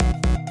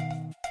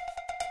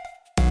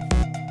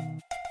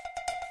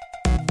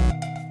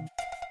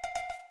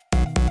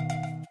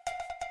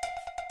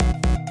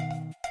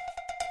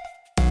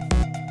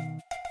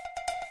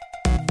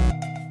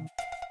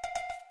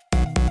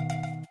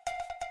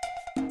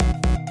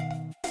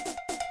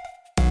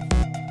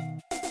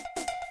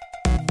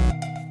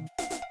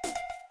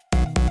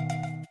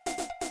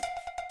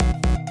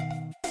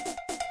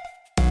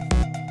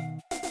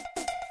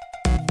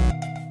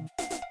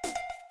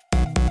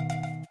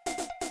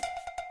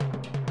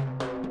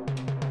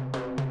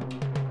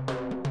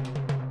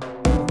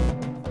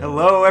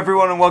Hello,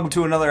 everyone, and welcome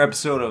to another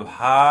episode of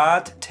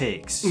Hot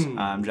Takes.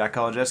 I'm Jack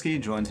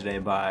Kolodziejski, joined today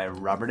by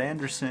Robert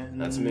Anderson.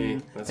 That's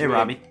me. Hey,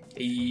 Robbie.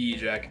 Hey,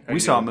 Jack. We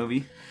saw a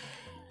movie.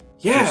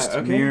 Yeah, just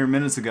okay. mere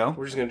minutes ago.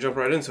 We're just gonna jump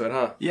right into it,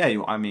 huh? Yeah,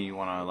 you want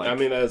to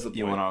that is the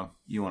point.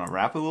 You want to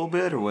rap a little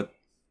bit, or what?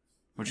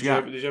 What you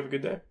got? Did you have a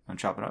good day? Want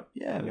to chop it up?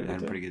 Yeah, I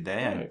had a pretty good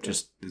day.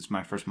 Right, it's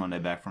my first Monday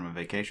back from a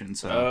vacation,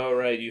 so. Oh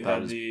right, you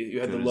had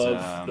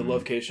the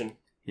lovecation.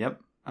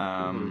 Yep.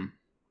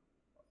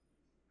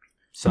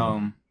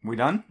 So, we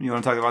done? You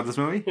want to talk about this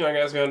movie? You know, I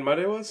asked me how my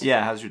day was.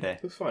 Yeah, how's your day?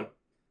 It was fun.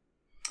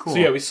 Cool. So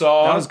yeah, we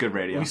saw. That was good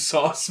radio. We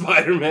saw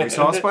Spider-Man. We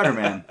saw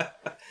Spider-Man.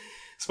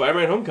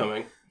 Spider-Man: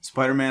 Homecoming.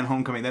 Spider-Man: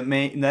 Homecoming.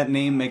 That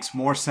name makes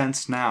more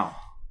sense now.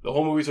 The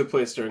whole movie took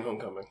place during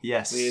Homecoming.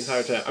 Yes. The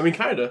entire time. I mean,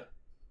 kinda.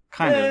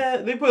 Kind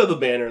of. They put the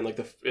banner in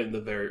in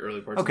the very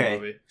early parts of the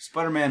movie.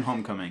 Spider-Man: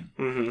 Homecoming.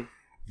 Mm-hmm.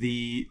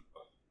 The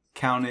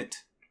count it.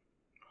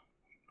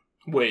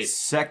 Wait.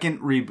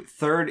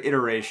 Third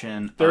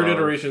iteration,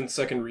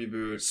 second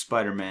reboot,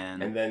 Spider-Man,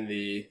 and then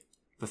the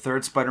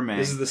third Spider-Man.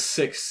 This is the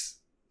sixth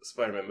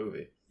Spider-Man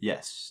movie.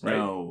 Yes. Right?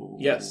 No.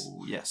 Yes.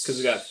 Yes. Because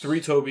we got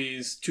 3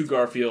 Tobys, 2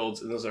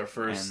 Garfields, and this is our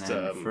first,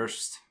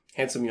 first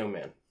handsome young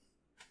man.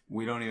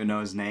 We don't even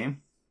know his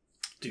name.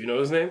 Do you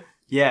know his name?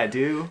 Yeah, I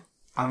do.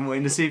 I'm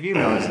waiting to see if you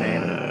know his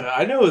name.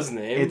 I know his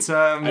name. It's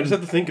I just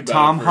have to think about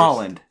Tom it first.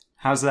 Holland.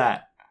 How's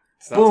that?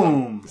 It's not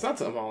Boom. It's not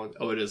Tom Holland.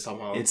 Oh, it is Tom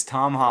Holland. It's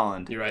Tom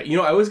Holland. You're right. You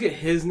know, I always get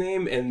his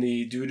name and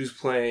the dude who's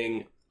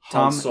playing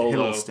Han Solo. Tom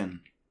Hiddleston.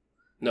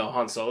 No,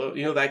 Han Solo.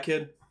 You know that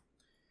kid?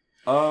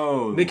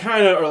 Oh. They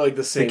kind of are like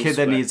the same. The kid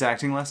that needs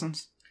acting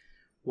lessons?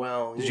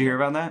 Well, did you hear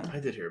about that?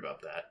 I did hear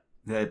about that.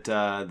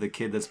 That the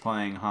kid that's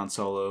playing Han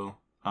Solo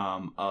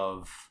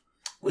of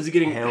was he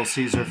getting Hail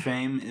Caesar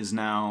fame is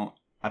now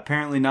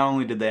apparently not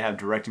only did they have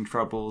directing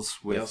troubles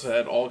with, they also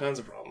had all kinds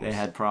of problems. They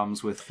had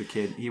problems with the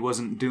kid. He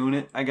wasn't doing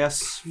it, I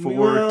guess,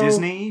 for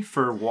Disney,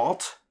 for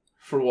Walt.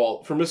 For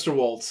Mr.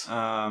 Walt.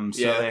 So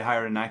they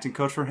hired an acting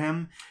coach for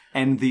him.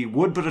 And the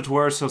would but it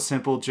were so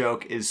simple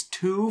joke is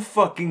too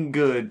fucking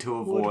good to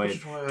avoid.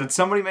 Did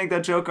somebody make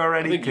that joke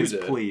already? Because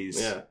please.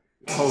 Yeah.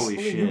 Holy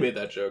shit. You made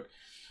that joke.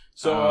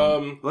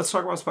 So, let's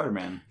talk about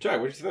Spider-Man.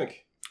 Jack, what did you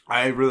think?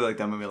 I really like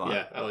that movie a lot.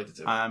 Yeah, I liked it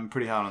too. I'm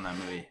pretty hot on that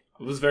movie.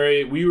 It was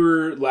we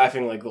were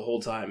laughing like the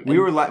whole time.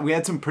 We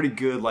had some pretty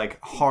good, like,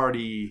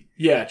 hearty...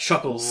 Yeah,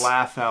 chuckles.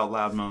 Laugh out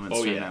loud moments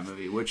in that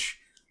movie, which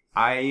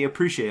I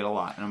appreciate a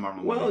lot in a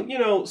Marvel movie. Well, you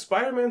know,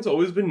 Spider-Man's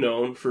always been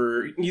known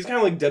for... He's kind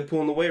of like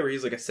Deadpool in the way where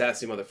he's like a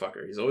sassy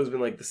motherfucker. He's always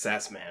been like the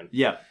sass man.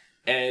 Yeah.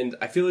 And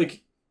I feel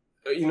like,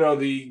 you know,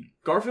 the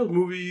Garfield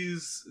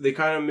movies, they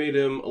kind of made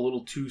him a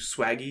little too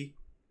swaggy.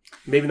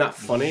 Maybe not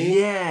funny.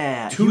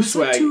 Yeah. Too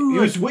swaggy. He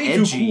was way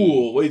edgy. too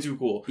cool. Way too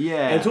cool.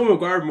 Yeah. And Tobey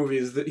Maguire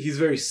movies, he's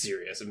very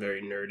serious and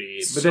very nerdy.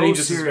 But then he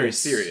just is very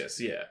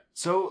serious. Yeah.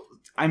 So,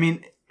 I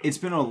mean, it's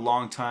been a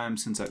long time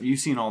since you've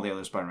seen all the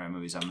other Spider-Man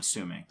movies, I'm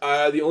assuming.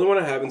 The only one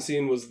I haven't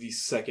seen was the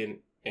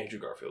second Andrew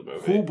Garfield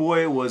movie. Oh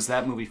boy, was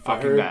that movie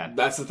fucking bad.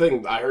 That's the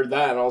thing. I heard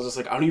that and I was just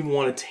like, I don't even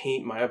want to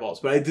taint my eyeballs.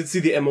 But I did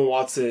see the Emma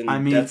Watson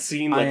death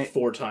scene like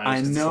 4 times.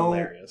 I know, it's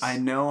hilarious. I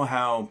know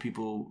how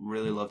people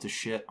really love to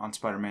shit on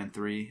Spider-Man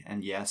 3,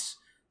 and yes,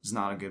 it's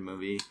not a good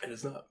movie. It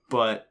is not.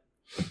 But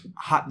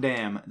hot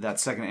damn, that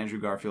second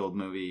Andrew Garfield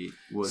movie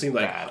seemed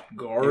bad. Like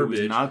garbage.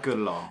 It was not good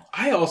at all.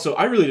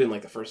 I really didn't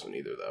like the first one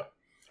either, though.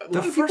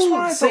 The first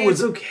one I thought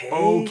was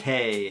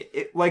okay.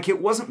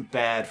 It wasn't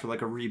bad for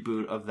like a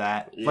reboot of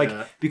that. Yeah.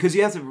 Like, because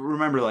you have to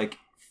remember, like,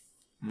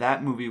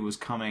 that movie was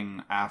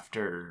coming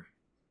after.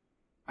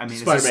 I mean,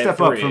 Spider-Man it's a step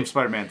 3. up from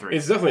Spider-Man 3.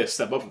 It's definitely a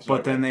step up from Spider-Man 3.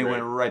 But then they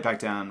went right back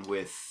down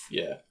with.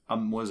 Yeah.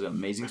 Was it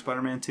Amazing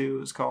Spider-Man 2? It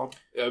was called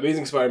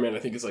Amazing Spider-Man. I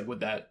think is like what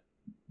that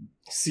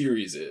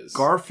series is.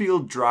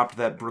 Garfield dropped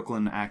that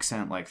Brooklyn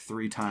accent like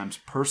 3 times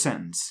per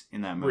sentence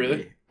in that movie.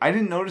 Really? I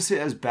didn't notice it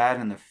as bad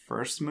in the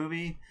first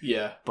movie.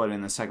 Yeah. But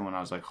in the second one, I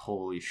was like,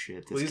 "Holy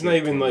shit!" Well, he's not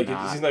even like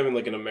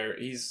an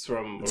American. He's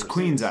from. It's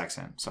Queen's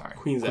accent. Sorry,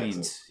 Queen's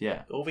accent.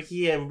 Yeah. Over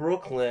here in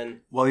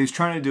Brooklyn. Well, he's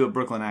trying to do a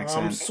Brooklyn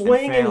accent. I'm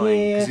swinging here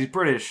because he's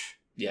British.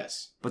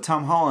 Yes. But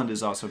Tom Holland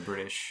is also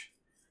British,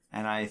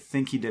 and I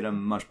think he did a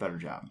much better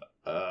job.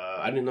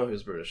 I didn't know he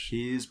was British.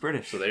 He's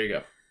British. So there you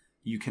go.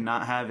 You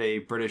cannot have a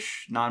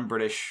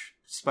non-British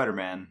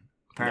Spider-Man.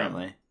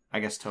 Apparently, no. I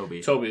guess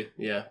Toby,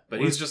 yeah,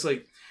 but he's just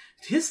like.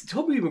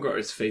 Tobey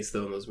Maguire's face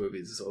though in those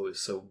movies is always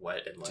so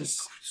wet and like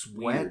just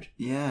weird. Wet?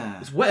 Yeah,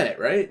 it's wet,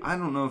 right? I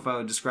don't know if I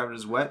would describe it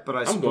as wet, but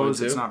I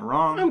suppose it's not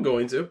wrong. I'm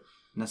going to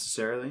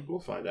necessarily. We'll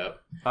find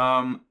out.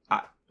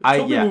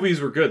 Tobey movies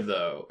were good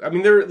though. I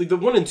mean, they're like, the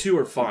 1 and 2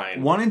 are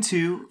fine. 1 and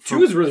 2,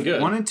 2 is really good.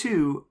 1 and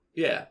 2,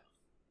 yeah,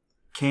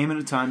 came at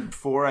a time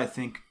before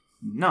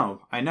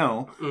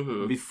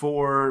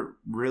before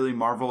really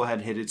Marvel had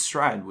hit its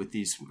stride with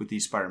these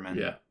Spider-Men.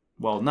 Yeah.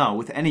 Well, no,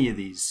 with any of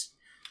these.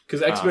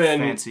 Because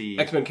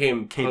X-Men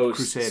came post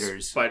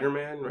Crusaders.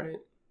 Spider-Man, right?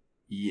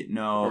 Yeah,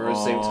 no. Or at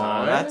the same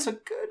time? That's a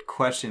good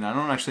question. I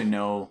don't actually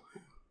know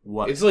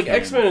what. It's like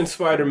X-Men and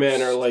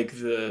Spider-Man are like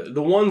the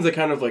ones that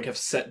kind of like have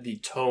set the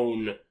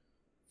tone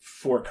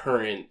for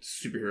current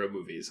superhero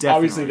movies. Definitely.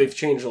 Obviously, they've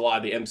changed a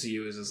lot. The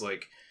MCU is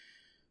like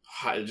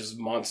just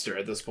monster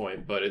at this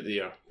point, but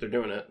they're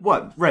doing it.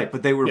 What? Right,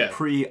 but they were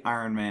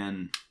pre-Iron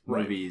Man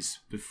movies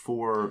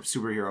before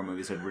superhero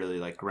movies had really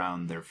like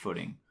ground their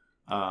footing.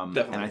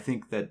 Definitely. And I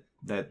think that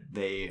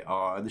they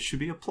should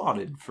be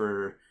applauded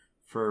for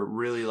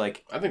really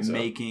like I think so.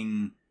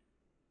 making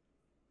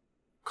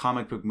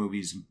comic book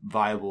movies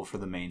viable for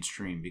the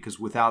mainstream, because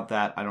without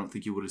that, I don't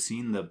think you would have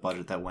seen the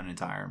budget that went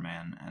into Iron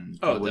Man. And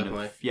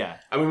definitely. Yeah.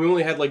 I mean, we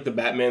only had like the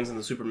Batmans and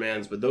the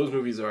Supermans, but those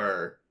movies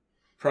are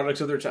products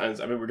of their times.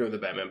 I mean, we're doing the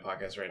Batman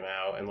podcast right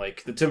now, and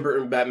like the Tim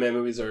Burton Batman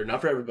movies are not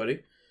for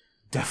everybody.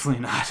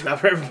 Definitely not. Not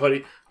for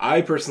everybody.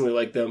 I personally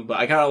like them, but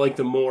I kind of like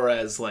them more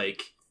as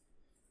like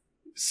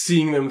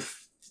seeing them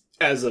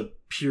as a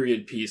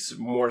period piece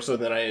more so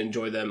than I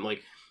enjoy them.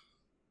 Like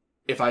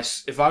they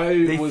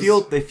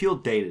feel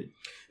dated.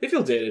 They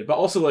feel dated, but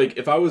also like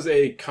if I was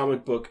a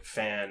comic book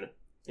fan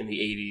in the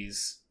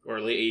 80s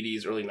or late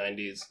 80s, early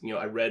 90s,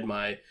 I read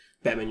my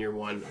Batman Year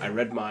One, I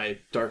read my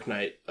Dark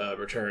Knight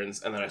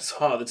Returns, and then I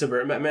saw the Tim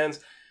Burton Batmans,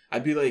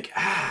 I'd be like,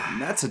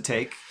 that's a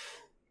take.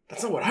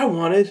 That's not what I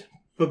wanted.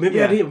 But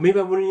maybe I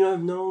wouldn't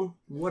have known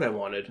what I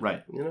wanted.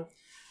 Right.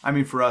 I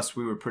mean, for us,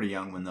 we were pretty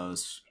young when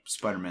those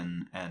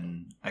Spider-Man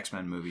and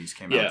X-Men movies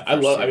came out. Yeah, I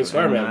mean,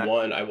 Spider-Man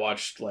 1, I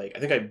watched, I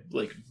think I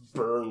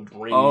burned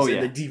rings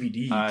in the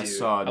DVD, I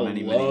saw it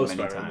many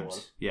times. 1.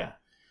 Yeah.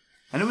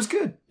 And it was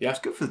good. Yeah. It was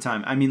good for the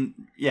time. I mean,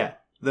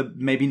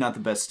 maybe not the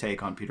best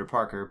take on Peter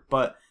Parker,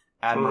 but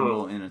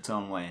admirable in its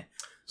own way.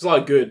 There's a lot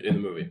of good in the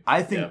movie.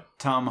 I think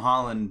Tom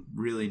Holland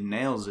really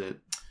nails it.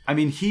 I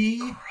mean, he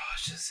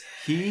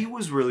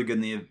was really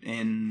good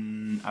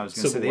in I was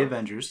going to say the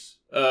Avengers.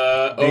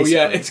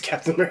 It's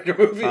Captain America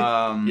movie.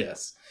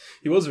 Yes.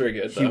 He was very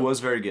good, though. He was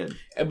very good.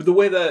 But the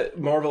way that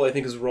Marvel, I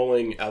think, is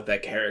rolling out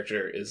that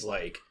character is,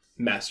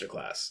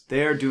 masterclass.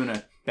 They are doing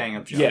a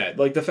bang-up job. Yeah,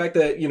 the fact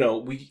that,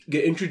 we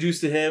get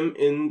introduced to him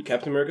in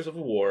Captain America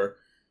Civil War,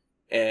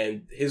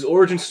 and his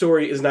origin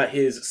story is not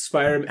his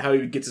how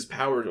he gets his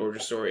powers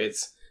origin story.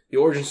 It's the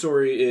origin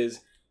story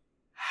is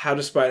how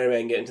does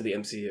Spider-Man get into the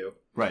MCU?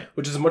 Right.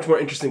 Which is a much more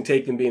interesting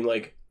take than being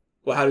like,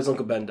 well, how does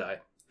Uncle Ben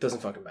die?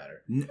 Doesn't fucking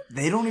matter.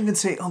 They don't even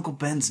say Uncle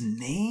Ben's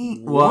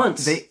name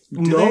once. I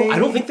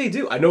don't think they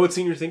do. I know what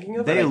scene you're thinking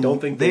of. I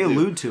don't think they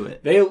allude to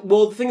it.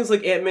 The thing is,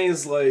 Aunt May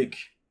is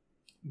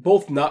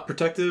both not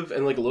protective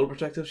and a little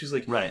protective. She's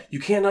like, right, you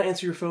cannot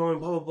answer your phone,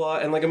 blah blah blah,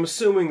 and I'm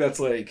assuming that's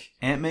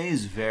Aunt May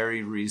is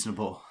very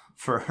reasonable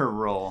for her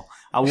role.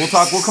 We'll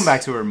come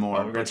back to her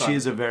more, but she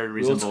is a very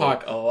reasonable. We'll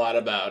talk a lot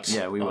about.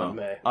 Yeah, we will. Aunt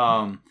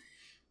May.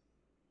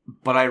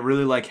 But I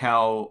really like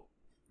how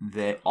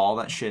all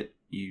that shit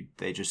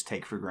they just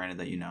take for granted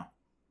that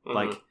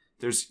Mm-hmm.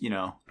 There's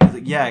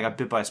I got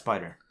bit by a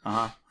spider.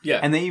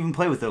 Yeah, and they even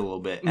play with it a little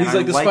bit. And he's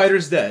the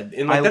spider's dead,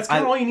 and that's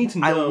kind of all you need to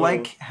know. I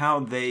like how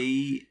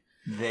they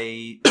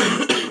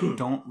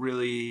don't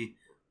really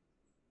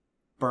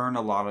burn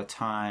a lot of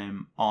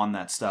time on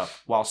that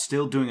stuff while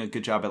still doing a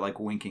good job at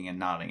winking and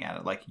nodding at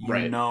it.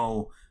 You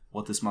know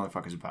what this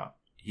motherfucker's about.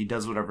 He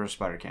does whatever a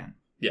spider can.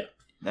 Yeah.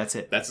 That's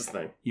it. That's his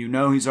thing.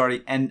 He's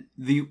already... And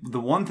the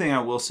one thing I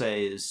will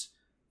say is,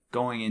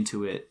 going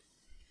into it,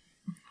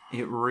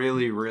 it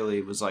really,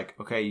 really was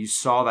okay, you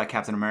saw that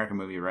Captain America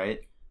movie,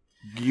 right?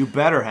 You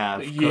better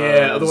have.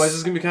 Yeah, otherwise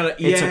it's going to be kind of...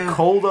 It's a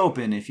cold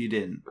open if you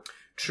didn't.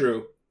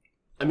 True.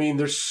 I mean,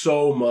 there's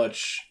so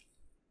much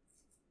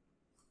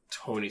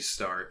Tony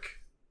Stark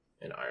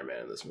and Iron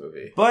Man in this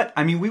movie. But,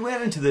 I mean, we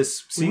went into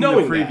this seeing the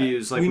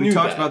previews. We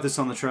talked about this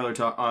on the trailer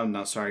talk...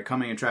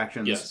 Coming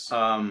Attractions. Yes.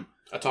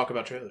 I talk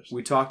about trailers.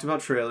 We talked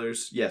about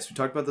trailers. Yes, we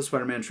talked about the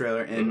Spider-Man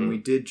trailer, and we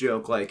did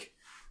joke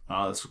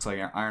oh, this looks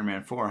like Iron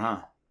Man 4, huh?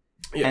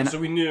 Yeah, and so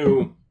we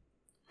knew...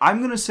 I'm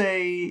going to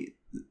say...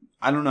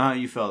 I don't know how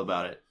you felt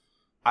about it.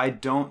 I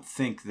don't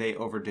think they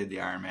overdid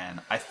the Iron Man.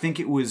 I think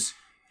it was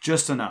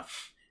just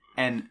enough.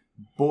 And,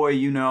 boy,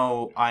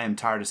 I am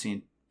tired of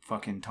seeing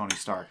fucking Tony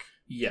Stark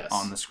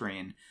on the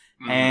screen.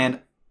 Mm-hmm.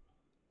 And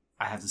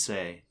I have to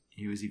say...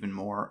 He was even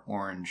more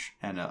orange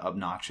and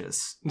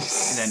obnoxious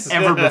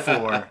than ever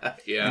before.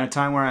 Yeah. In a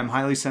time where I'm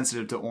highly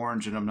sensitive to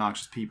orange and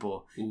obnoxious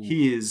people,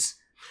 he is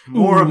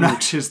more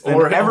obnoxious than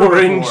ever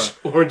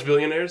before. Orange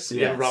billionaires? Yes.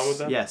 You have a problem with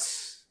that?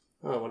 Yes.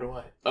 Oh, I wonder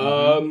why.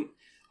 Mm-hmm.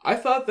 I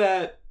thought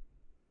that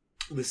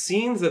the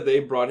scenes that they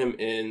brought him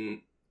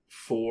in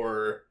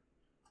for,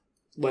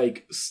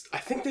 I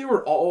think they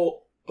were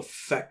all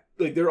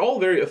they're all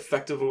very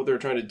effective in what they were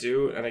trying to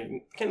do, and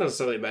I can't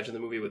necessarily imagine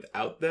the movie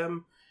without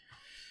them.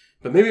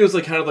 But maybe it was a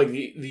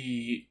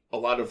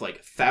lot of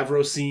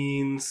Favreau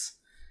scenes,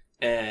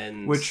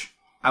 and which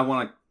I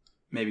want to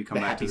maybe come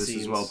back to this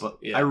scenes as well. But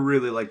I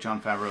really like Jon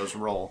Favreau's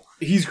role.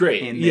 He's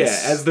great.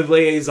 As the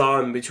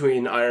liaison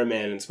between Iron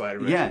Man and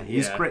Spider-Man. Yeah,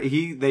 he's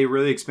great. They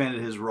really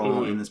expanded his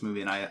role in this movie,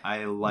 and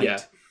I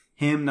liked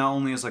him not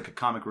only as a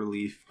comic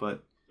relief,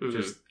 but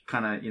just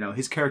kind of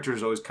his character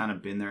has always kind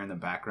of been there in the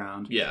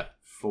background. Yeah,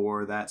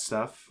 for that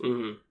stuff.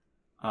 Mm-hmm.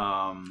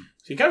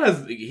 He kind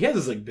of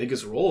has his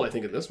biggest role, I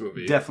think, in this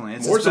movie.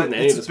 Definitely, more so than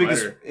any of the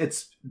Spider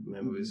it's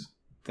movies.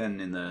 than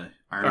in the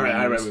Iron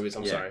Man movies.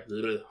 I'm sorry.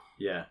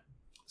 Yeah.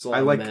 It's a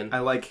lot of men. I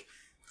like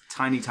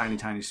tiny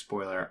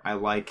spoiler. I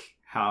like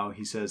how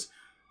he says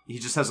he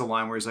just has a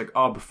line where he's like,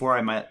 "Oh, before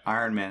I met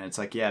Iron Man," it's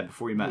like, "Yeah,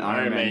 before you met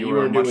Iron Man, you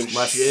were a much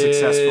less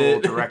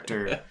successful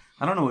director."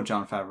 I don't know what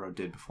Jon Favreau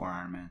did before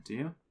Iron Man. Do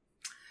you?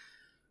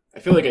 I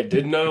feel like I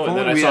did know, and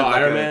then I saw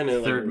Iron Man.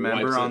 And third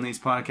member on these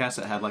podcasts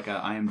that had like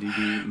a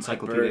IMDb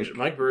encyclopedia.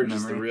 Mike Burge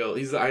is the real.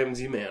 He's the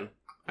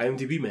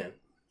IMDb man.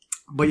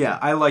 But yeah,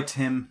 I liked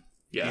him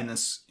Yeah. in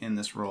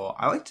this role.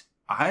 I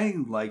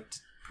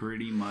liked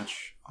pretty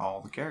much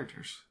all the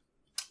characters.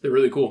 They're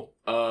really cool.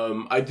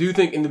 I do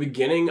think in the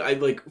beginning,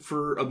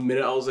 for a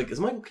minute, I was like, is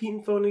Michael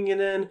Keaton phoning it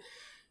in?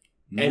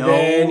 And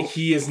then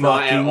he is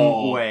not at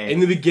all. Way.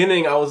 In the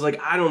beginning, I was like,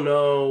 I don't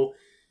know.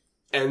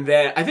 And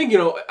then I think,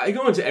 I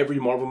go into every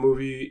Marvel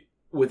movie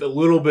with a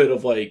little bit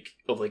of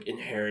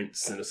inherent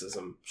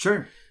cynicism.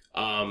 Sure.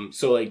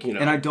 So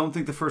And I don't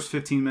think the first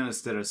 15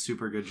 minutes did a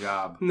super good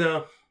job.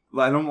 No.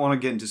 I don't want to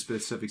get into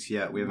specifics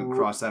yet. We haven't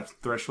crossed that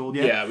threshold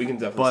yet. Yeah, we can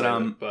definitely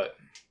say that,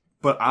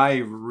 But I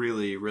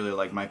really, really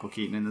like Michael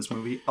Keaton in this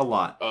movie a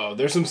lot. Oh,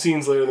 there's some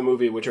scenes later in the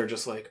movie which are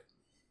just like,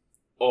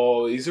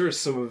 oh, these are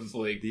some of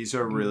these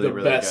are really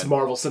the best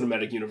Marvel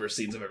Cinematic Universe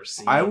scenes I've ever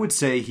seen. I would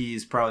say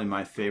he's probably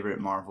my favorite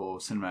Marvel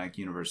Cinematic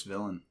Universe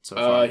villain so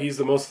far. He's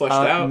the most fleshed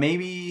out.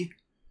 Maybe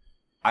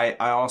I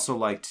also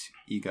liked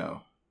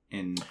Ego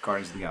in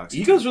Guardians of the Galaxy.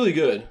 Ego's really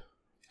good.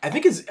 I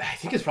think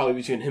it's probably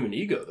between him and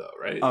Ego though,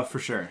 right? For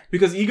sure.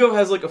 Because Ego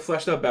has like a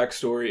fleshed out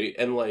backstory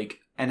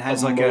and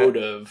has a like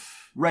motive.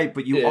 Right,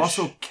 but you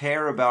also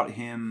care about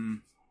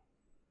him.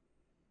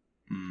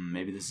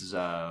 Maybe this is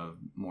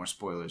more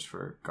spoilers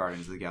for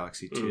Guardians of the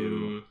Galaxy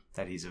 2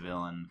 that he's a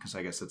villain, because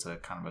I guess that's a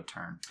kind of a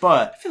turn.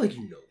 But I feel like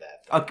you know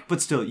that.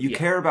 But still, you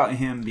care about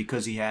him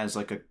because he has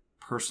like a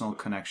personal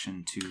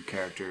connection to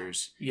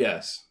characters.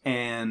 Yes.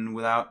 And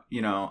without,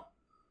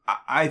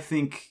 I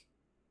think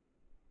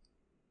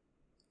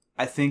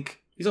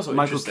he's also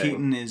Michael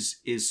Keaton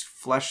is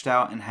fleshed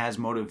out and has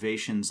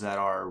motivations that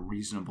are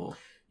reasonable.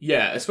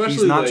 Yeah,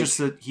 especially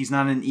he's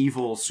not an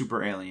evil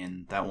super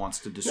alien that wants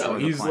to destroy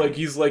the planet.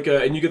 He's like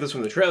and you get this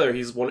from the trailer,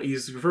 he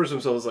refers to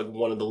himself as like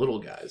one of the little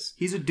guys.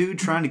 He's a dude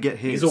trying to get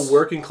his. He's a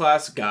working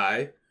class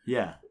guy.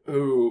 Yeah.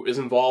 Who is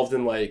involved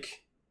in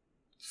like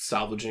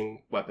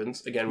salvaging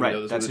weapons. Again, we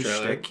know this from the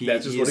trailer.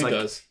 That's just what he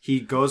does.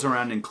 He goes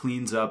around and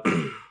cleans up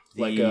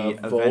like the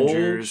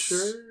Avengers.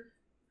 Vulture?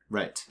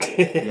 Right.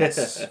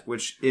 Yes.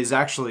 Which is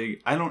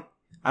actually I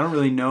don't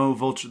really know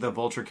the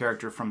Vulture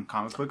character from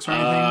comic books or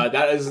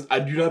anything. I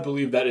do not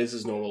believe that is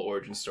his normal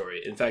origin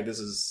story. In fact, this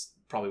is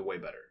probably way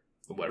better.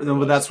 No,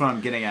 but that's what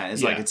I'm getting at.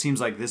 Is like it seems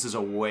like this is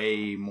a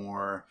way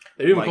more.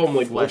 They didn't call him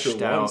like fleshed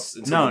Vulture out. Once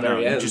until the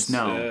very end. Just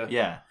no.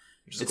 Yeah.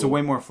 It's cool. a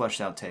way more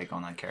fleshed out take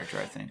on that character,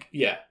 I think.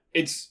 Yeah.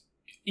 It's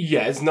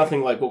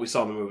nothing like what we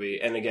saw in the movie.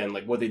 And again,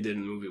 like what they did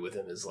in the movie with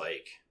him is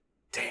like,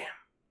 damn,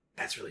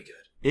 that's really good.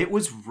 It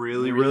was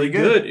really, really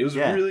good. It was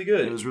really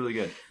good. It was really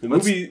good.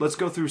 Let's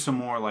go through some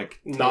more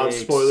like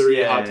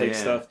non-spoilery hot take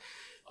stuff.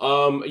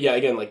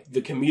 Again, like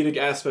the comedic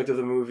aspect of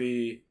the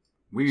movie.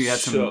 We had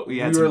some good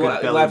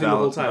laughing the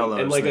whole time.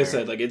 And like I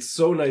said, like it's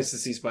so nice to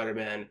see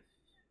Spider-Man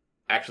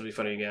actually be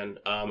funny again.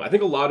 I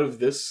think a lot of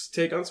this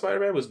take on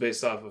Spider-Man was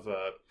based off of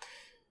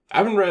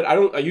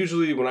I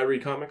usually when I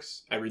read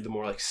comics, I read the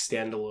more like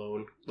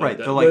standalone. Like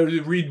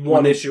read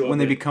one issue when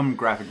they become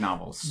graphic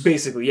novels.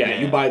 Basically,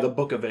 you buy the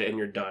book of it and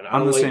you're done.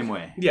 I'm the same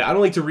way. Yeah, I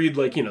don't like to read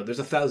like, there's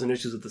 1,000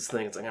 issues of this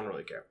thing. It's like I don't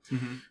really care.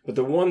 Mm-hmm. But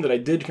the one that I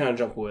did kind of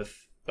jump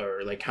with,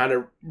 or like kind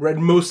of read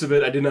most of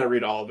it, I did not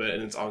read all of it,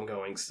 and it's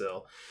ongoing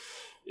still,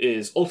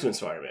 is Ultimate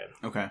Spider-Man.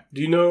 Okay. Do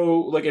you know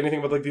like anything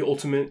about like the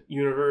Ultimate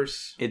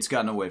Universe? It's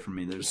gotten away from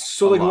me. There's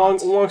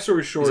long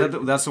story short,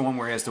 that's the one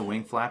where he has the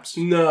wing flaps?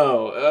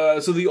 No.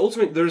 So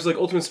the there's like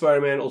Ultimate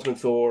Spider-Man, Ultimate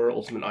Thor,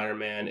 Ultimate Iron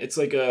Man. It's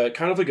like a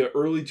kind of like a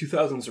early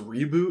 2000s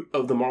reboot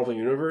of the Marvel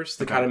Universe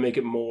to kind of make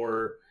it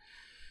more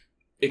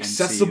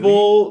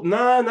accessible.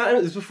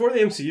 It's before the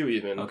MCU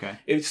even. Okay.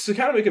 It's to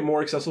kind of make it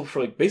more accessible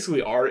for like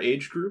basically our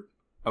age group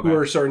who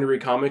are starting to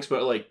read comics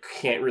but like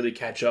can't really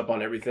catch up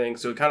on everything.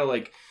 So it kind of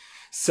like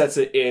sets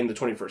it in the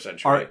 21st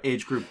century. Our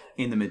age group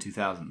in the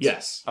mid-2000s.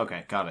 Yes.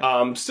 Okay, got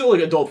it. Still like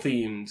adult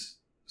themed.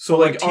 So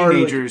like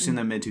teenagers in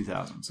the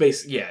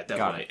mid-2000s. Yeah,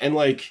 definitely. And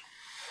like,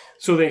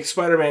 so like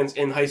Spider-Man's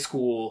in high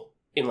school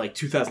in like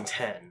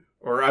 2010.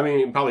 Or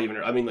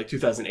like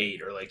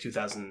 2008 or like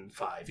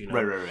 2005,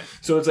 Right.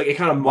 So it's like it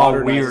kind of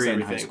modernizes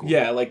everything.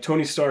 Yeah, like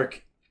Tony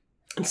Stark,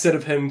 instead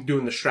of him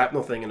doing the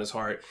shrapnel thing in his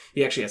heart,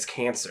 he actually has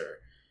cancer.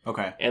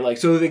 Okay. And like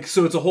so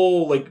it's a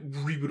whole like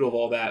reboot of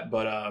all that,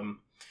 but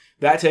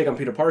that take on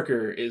Peter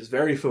Parker is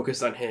very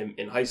focused on him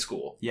in high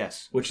school.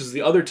 Yes. Which is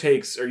the other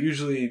takes are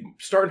usually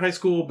start in high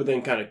school, but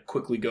then kind of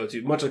quickly go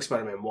to, much like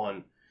Spider-Man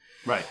 1.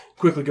 Right.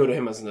 Quickly go to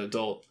him as an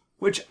adult.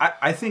 Which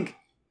I think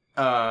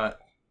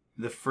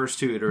the first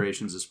two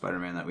iterations of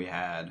Spider-Man that we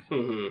had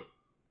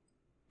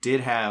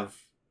did have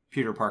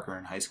Peter Parker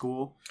in high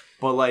school.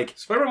 But like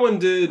Spider-Man 1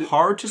 did...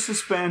 Hard to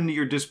suspend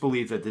your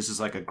disbelief that this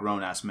is like a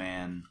grown-ass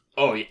man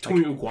Oh, yeah.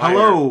 Tobey Maguire.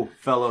 Hello,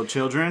 fellow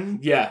children.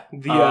 Yeah,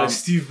 the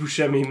Steve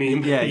Buscemi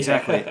meme. Yeah,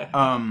 exactly.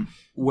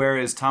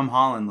 Whereas Tom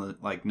Holland,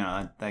 like,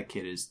 no,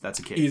 that's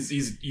a kid. He's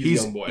a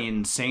young boy.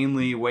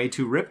 Insanely way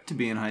too ripped to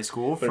be in high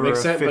school But for it makes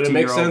a sense. 15-year-old But it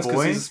makes sense boy.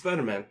 because he's a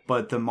Spider-Man.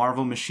 But the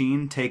Marvel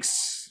machine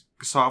takes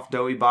soft,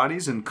 doughy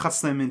bodies and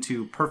cuts them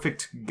into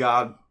perfect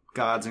gods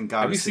and goddesses.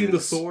 Have you seen the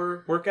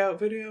Thor workout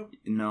video?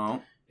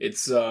 No.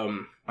 It's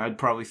I'd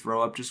probably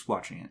throw up just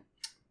watching it.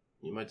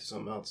 You might do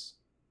something else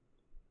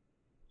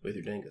with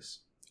your dingus.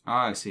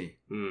 Ah, I see.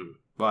 Mm.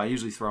 Well, I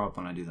usually throw up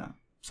when I do that.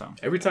 So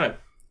every time.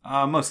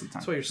 Most of the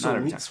time. That's why you're so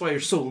lean. That's why you're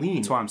so lean.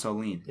 That's why I'm so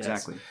lean. Yes.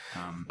 Exactly.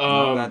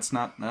 No, that's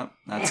not. No,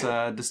 that's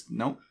just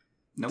nope.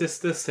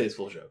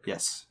 Distasteful joke.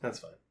 Yes, that's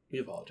fine. We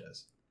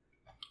apologize.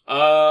 What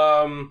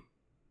are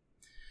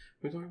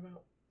we talking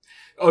about?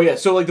 Oh yeah,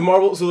 so like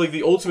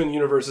the Ultimate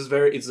Universe is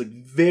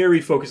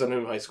very focused on him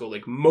in high school.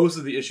 Like most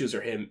of the issues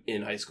are him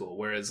in high school,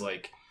 whereas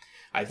like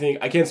I think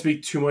I can't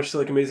speak too much to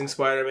like Amazing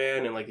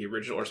Spider-Man and like the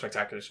original or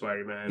Spectacular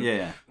Spider-Man.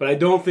 Yeah. But I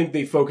don't think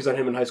they focus on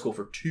him in high school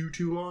for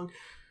too long.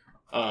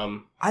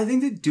 I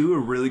think they do a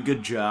really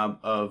good job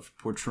of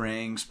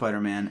portraying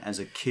Spider-Man as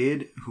a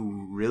kid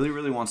who really,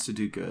 really wants to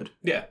do good.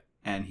 Yeah.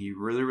 And he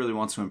really, really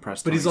wants to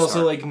impress But Tony he's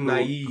also Stark, like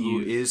naive.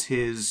 Who is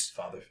his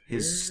father figure.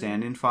 His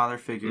stand-in father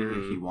figure.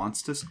 Mm-hmm.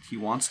 He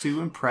wants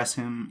to impress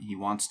him. He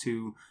wants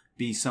to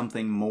be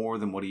something more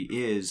than what he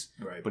is.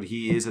 Right. But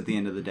he is at the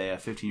end of the day a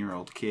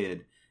 15-year-old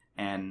kid.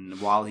 And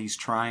while he's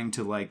trying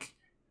to like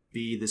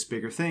be this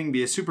bigger thing,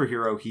 be a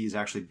superhero, he's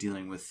actually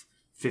dealing with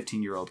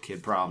 15-year-old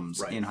kid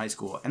problems in high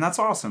school. And that's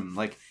awesome.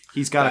 Like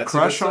he's got a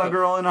crush on a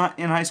girl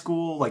in high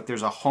school. Like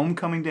there's a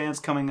homecoming dance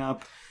coming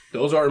up.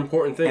 Those are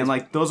important things. And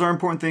like those are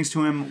important things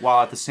to him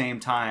while at the same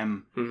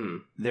time mm-hmm.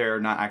 they're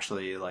not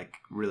actually like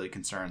really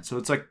concerned. So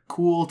it's like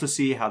cool to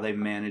see how they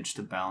manage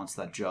to balance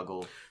that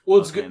juggle. Well,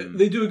 it's good.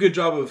 They do a good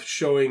job of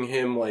showing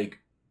him like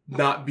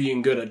not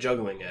being good at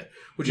juggling it,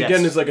 which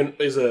again is like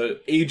is a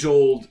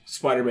age-old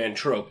Spider-Man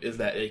trope, is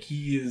that like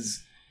he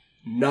is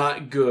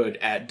not good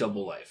at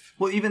double life.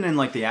 Well, even in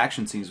like the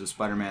action scenes with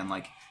Spider-Man,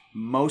 like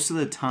most of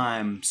the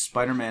time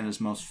Spider-Man is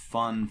most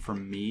fun for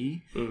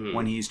me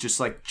when he's just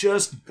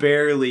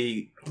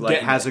barely like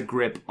has a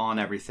grip on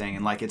everything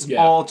and like it's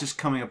all just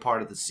coming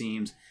apart at the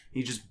seams.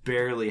 He just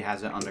barely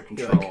has it under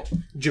control. Like,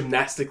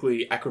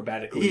 gymnastically,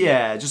 acrobatically.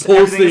 Yeah, just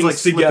pulls everything's like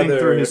things slipping together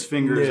through his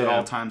fingers at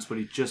all times, but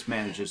he just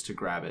manages to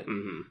grab it,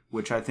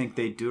 which I think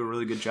they do a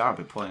really good job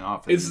at pulling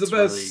off. It's the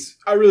best.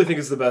 I really think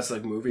it's the best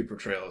like movie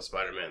portrayal of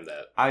Spider-Man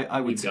that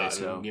I would say gotten,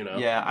 so. You know?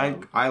 Yeah,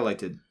 I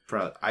liked it.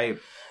 I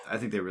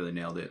think they really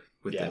nailed it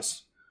with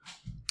this.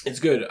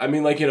 It's good. I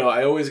mean, like, you know,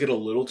 I always get a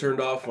little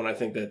turned off when I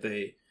think that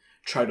they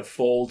try to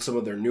fold some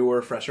of their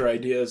newer, fresher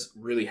ideas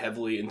really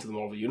heavily into the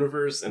Marvel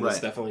Universe, and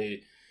this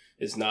definitely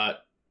does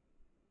not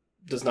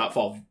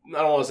fall,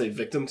 I don't want to say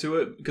victim to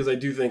it, because I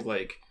do think,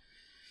 like,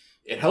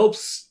 it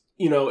helps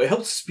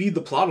speed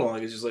the plot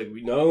along. It's just like,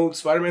 we know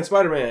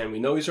Spider-Man, we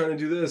know he's trying to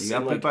do this. He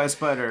got bit by a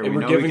spider. And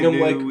we're giving him,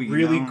 like,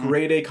 really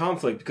grade A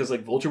conflict, because,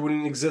 like, Vulture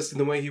wouldn't exist in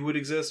the way he would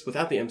exist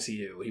without the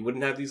MCU. He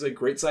wouldn't have these, like,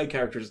 great side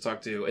characters to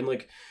talk to. And,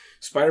 like,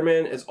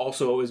 Spider-Man has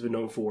also always been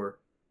known for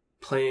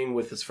playing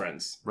with his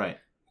friends. Right.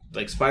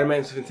 Like,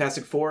 Spider-Man's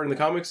Fantastic Four in the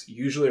comics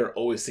usually are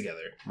always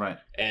together. Right.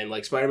 And,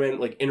 like, Spider-Man,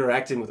 like,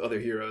 interacting with other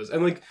heroes.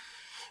 And, like,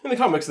 in the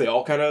comics, they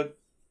all kind of,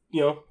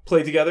 you know,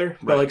 play together. Right.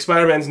 But, like,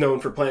 Spider-Man's known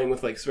for playing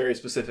with, like, very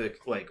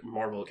specific, like,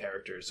 Marvel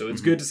characters. So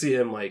it's good to see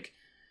him, like,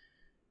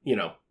 you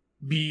know,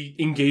 be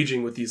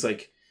engaging with these,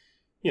 like,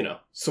 you know,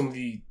 some of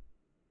the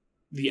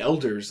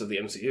elders of the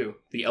MCU.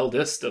 The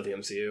eldest of the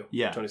MCU.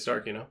 Yeah. Tony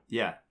Stark, you know?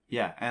 Yeah.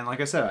 Yeah, and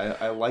like I said,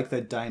 I like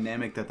the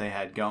dynamic that they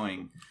had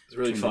going. It's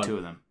really fun. The two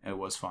of them. It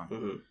was fun.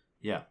 Mm-hmm.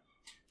 Yeah.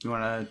 You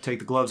want to take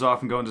the gloves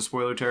off and go into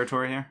spoiler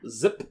territory here?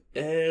 Zip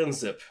and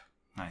zip.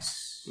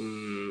 Nice.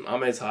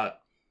 Ame's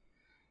hot.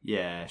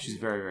 Yeah, she's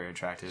very, very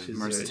attractive.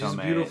 Marisa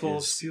Tomei,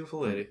 beautiful,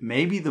 beautiful lady.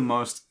 Maybe the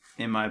most,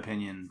 in my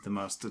opinion, the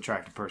most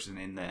attractive person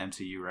in the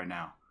MCU right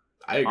now.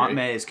 I agree. Aunt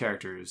May's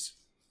character is...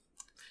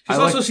 She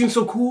also seems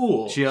so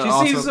cool. She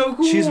seems so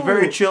cool. She's a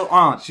very chill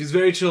aunt. She's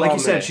very chill. Like you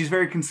said, she's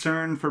very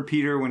concerned for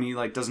Peter when he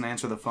like doesn't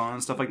answer the phone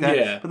and stuff like that.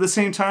 Yeah. But at the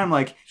same time,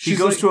 like she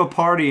goes to a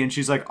party and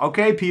she's like,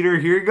 "Okay, Peter,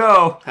 here you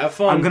go. Have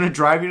fun. I'm gonna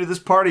drive you to this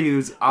party."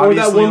 Who's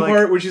obviously or that one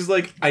part where she's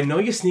like, "I know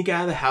you sneak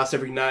out of the house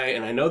every night,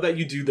 and I know that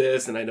you do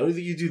this, and I know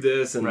that you do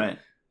this, and right.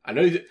 I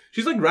know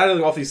she's like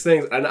rattling off these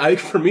things." And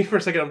for me, for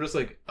a second, I'm just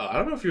like, I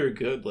don't know if you're a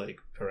good like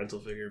parental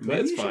figure, but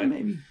maybe it's fine.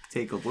 Maybe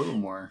take a little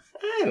more.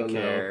 I don't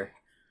know.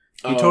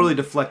 You totally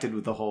deflected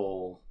with the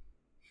whole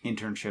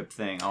internship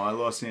thing. Oh, I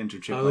lost the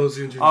internship.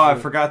 Oh, I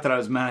forgot that I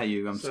was mad at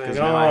you. I'm because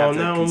now I have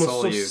to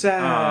console you.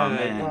 Sad. Oh,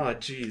 man. Oh,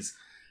 jeez.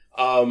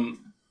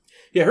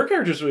 Yeah, her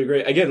character's really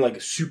great. Again, like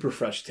a super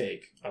fresh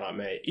take on Aunt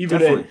May.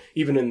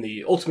 Even in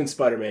the Ultimate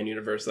Spider-Man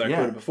universe that I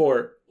quoted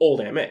before,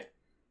 old Aunt May.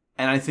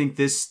 And I think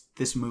this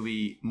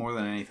movie, more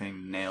than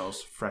anything,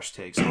 nails fresh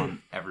takes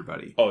on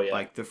everybody. Oh, yeah.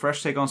 Like, the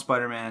fresh take on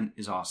Spider-Man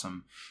is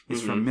awesome.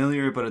 It's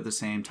familiar, but at the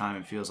same time,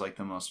 it feels like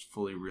the most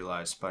fully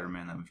realized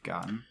Spider-Man that we've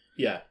gotten.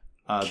 Yeah.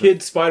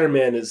 kid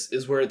Spider-Man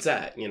is where it's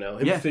at, you know,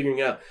 him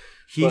figuring out.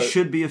 He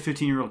should be a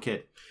 15-year-old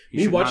kid.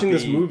 Me watching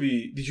this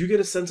movie, did you get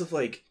a sense of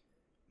like,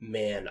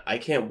 man, I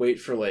can't wait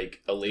for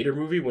like a later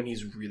movie when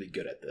he's really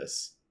good at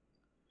this?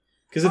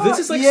 Because if this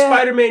is like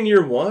Spider-Man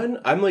Year One,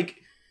 I'm like,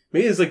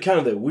 maybe it's like kind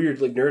of the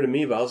weird like nerd in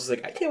me, but I was just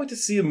like, I can't wait to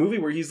see a movie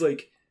where he's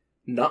like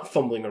not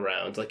fumbling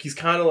around, like he's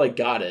kind of like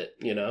got it,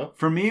 you know.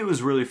 For me, it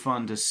was really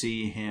fun to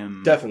see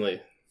him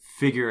definitely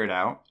figure it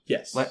out.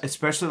 Yes,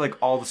 especially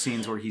like all the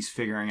scenes where he's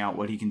figuring out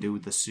what he can do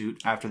with the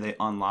suit after they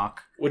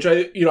unlock. Which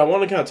I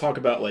want to kind of talk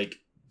about like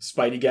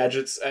Spidey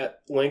gadgets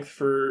at length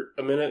for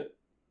a minute.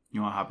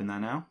 You want to hop in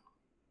that now?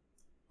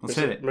 Let's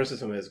hit it.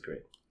 Marissa Tomei is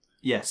great.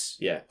 Yes.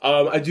 Yeah.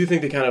 I do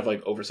think they kind of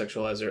like over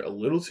sexualize her a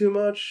little too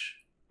much.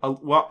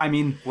 Well, I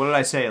mean, what did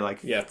I say? Like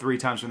 3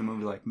 times in the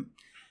movie, like,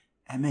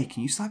 Emma,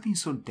 can you stop being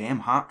so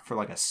damn hot for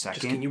like a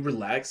second? Just, can you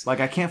relax? Like,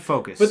 I can't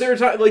focus. But there are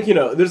times, like, you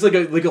know, there's like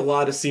a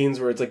lot of scenes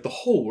where it's like the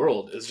whole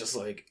world is just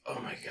like, oh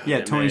my god.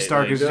 Yeah, Tony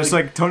Stark is just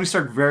like Tony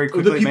Stark very the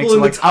quickly people makes in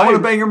like, the Thai- I want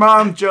to bang your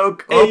mom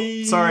joke.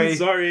 Hey, Oh,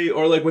 sorry.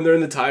 Or like when they're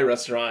in the Thai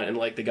restaurant and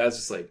like the guy's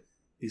just like,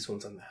 these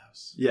ones on the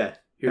house. Yeah.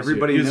 Here's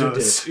Everybody here's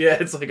knows. Yeah,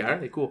 it's like, all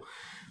right, cool.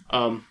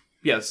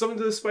 Yeah, some of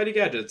the Spidey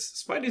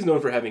gadgets. Spidey's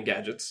known for having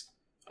gadgets.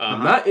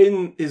 Not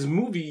in his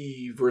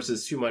movie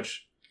versus too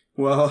much.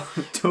 Well,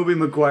 Tobey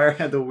Maguire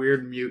had the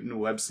weird mutant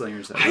web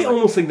slingers. I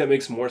almost think that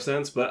makes more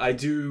sense, but I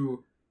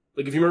do...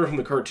 Like, if you remember from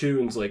the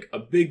cartoons, like, a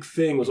big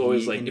thing was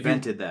always, like...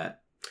 invented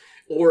that.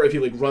 Or if he,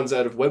 like, runs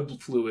out of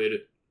web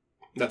fluid,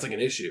 that's, like,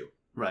 an issue.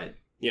 Right.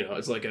 You know,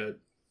 it's like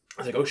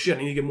oh shit,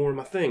 I need to get more of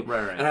my thing.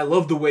 Right. And I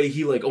love the way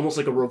he, like, almost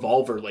like a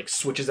revolver, like,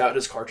 switches out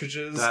his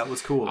cartridges. That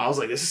was cool. I was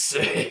like, this is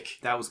sick.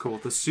 That was cool.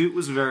 The suit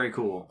was very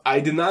cool.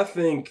 I did not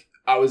think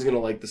I was going to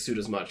like the suit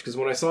as much, because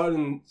when I saw it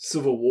in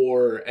Civil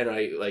War, and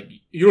I, like,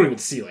 you don't even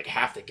see, like,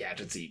 half the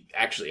gadgets he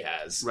actually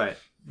has. Right.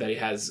 That he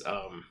has,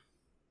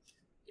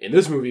 in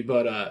this movie,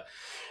 but,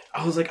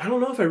 I was like, I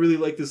don't know if I really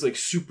like this, like,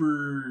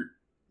 super,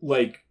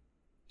 like,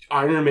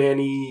 Iron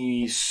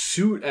Man-y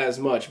suit as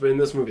much, but in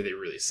this movie they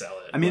really sell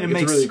it. I mean,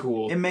 like, it's really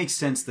cool. It makes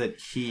sense that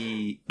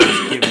he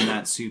was given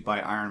that suit by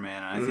Iron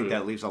Man, and I think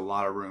that leaves a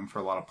lot of room for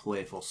a lot of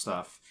playful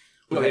stuff.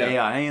 The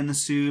AI in the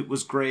suit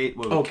was great.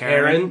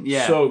 Karen?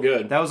 Yeah. So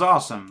good. That was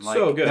awesome. Like,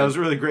 so good. That was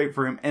really great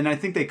for him. And I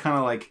think they kind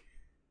of like,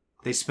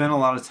 they spent a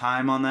lot of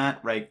time on that,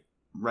 right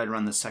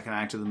around the second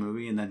act of the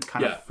movie, and then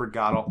kind of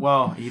forgot all,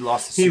 well, he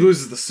lost the suit. He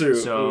loses the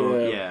suit.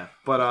 So, yeah.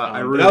 But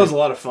I really... That was a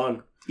lot of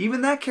fun.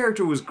 Even that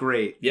character was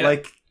great. Yeah.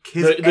 Like,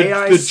 his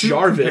AI suit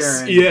Jarvis.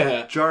 comparing.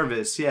 Yeah.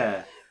 Jarvis,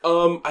 yeah.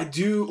 I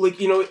do, like,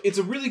 you know, it's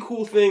a really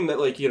cool thing that,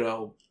 like, you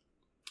know,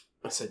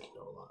 I said, you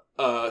know,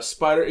 a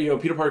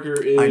lot. Peter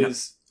Parker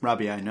is...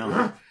 Robbie, I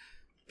know.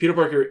 Peter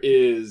Parker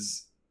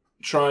is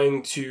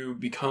trying to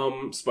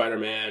become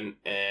Spider-Man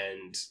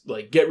and,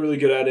 like, get really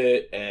good at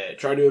it and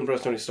try to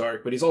impress Tony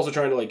Stark, but he's also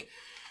trying to, like,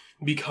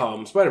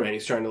 become Spider-Man.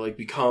 He's trying to, like,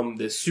 become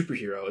this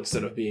superhero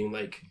instead of being,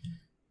 like,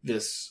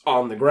 this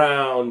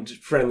on-the-ground,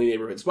 friendly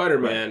neighborhood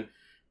Spider-Man.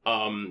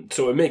 Right.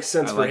 So it makes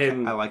sense for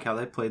him. I like how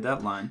they played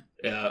that line.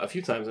 A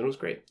few times, and it was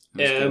great.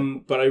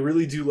 But I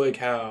really do like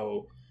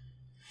how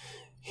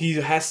he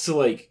has to,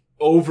 like,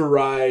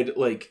 override,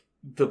 like,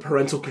 the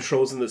parental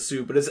controls in the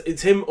suit, but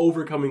it's him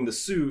overcoming the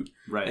suit,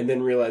 right, and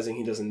then realizing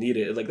he doesn't need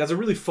it. Like, that's a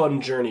really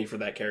fun journey for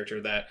that character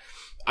that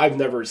I've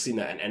never seen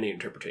that in any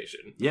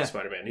interpretation of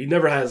Spider-Man. He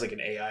never has, like, an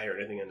AI or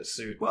anything in the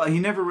suit. Well, he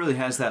never really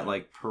has that,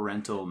 like,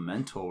 parental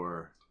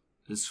mentor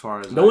as far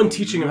as... No one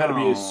teaching him how to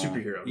be a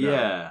superhero. No.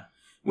 Yeah.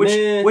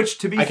 Which,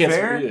 to be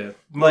fair,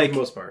 like, for the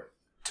most part,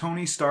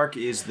 Tony Stark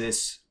is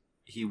this...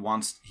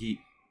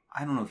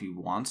 I don't know if he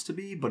wants to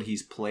be, but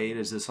he's played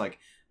as this, like,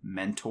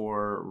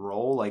 mentor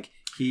role. Like,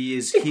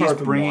 he's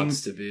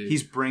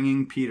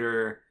bringing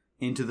Peter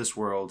into this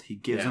world. He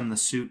gives him the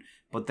suit,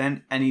 but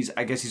then, and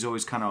I guess he's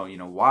always kind of, you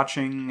know,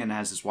 watching and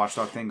has this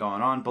watchdog thing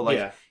going on, but,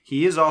 like,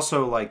 he is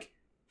also, like,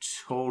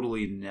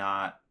 totally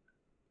not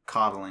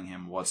coddling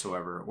him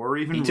whatsoever, or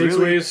even he takes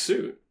away his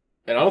suit,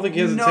 and I don't think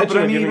he has intention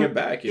of giving it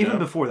back. Even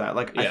before that,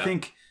 like, I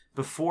think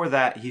before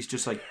that, he's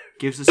just like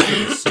gives this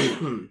kid a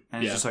suit,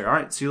 and he's just like, all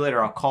right, see you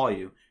later, I'll call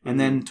you, and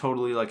then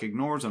totally, like,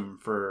 ignores him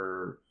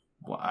for,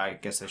 well, I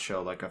guess they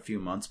show, like, a few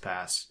months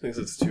pass. I think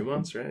it's 2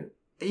 months, right?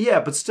 Yeah,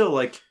 but still,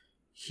 like,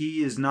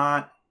 he is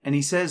not, and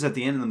he says at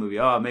the end of the movie,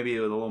 oh, maybe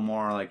with a little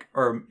more, like,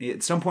 or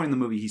at some point in the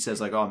movie, he says,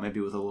 like, oh, maybe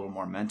with a little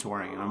more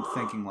mentoring, and I'm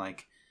thinking,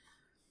 like,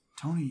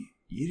 Tony,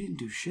 you didn't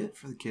do shit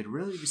for the kid,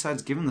 really,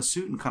 besides give him the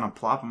suit and kind of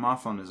plop him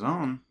off on his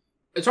own.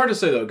 It's hard to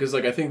say, though, because,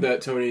 like, I think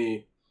that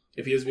Tony,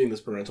 if he is being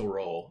this parental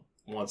role,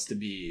 wants to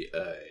be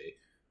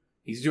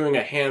he's doing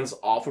a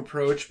hands-off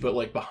approach, but,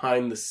 like,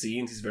 behind the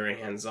scenes, he's very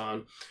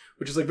hands-on,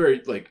 which is, like,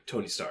 very, like,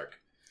 Tony Stark.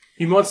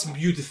 He wants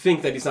you to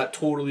think that he's not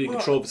totally in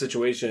control of the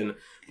situation,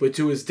 but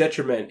to his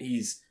detriment,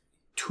 he's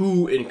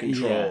too in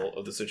control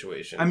of the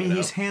situation. I mean,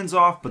 he's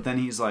hands-off, but then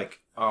he's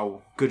like,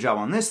 oh, good job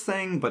on this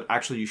thing, but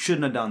actually you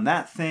shouldn't have done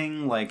that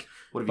thing. Like,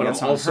 what if you got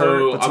something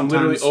hurt? But I'm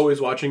literally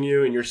always watching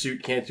you, and your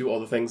suit can't do all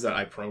the things that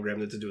I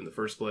programmed it to do in the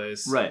first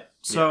place. Right.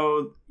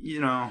 So, you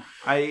know,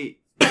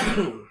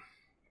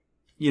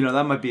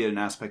 that might be an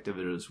aspect of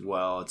it as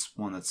well. It's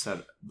one that's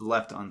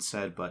left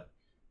unsaid, but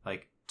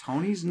like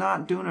Tony's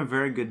not doing a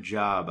very good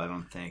job, I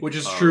don't think. Which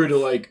is true to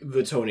like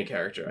the Tony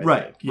character, I think.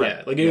 Right.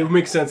 Yeah, like it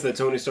makes sense that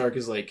Tony Stark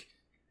is like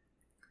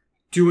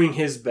doing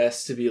his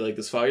best to be like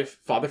this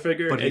father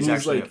figure, but he's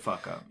actually like a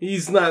fuck up.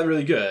 He's not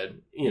really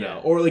good,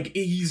 or like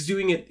he's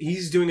doing it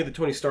the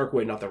Tony Stark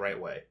way, not the right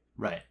way.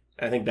 Right.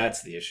 And I think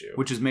that's the issue.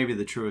 Which is maybe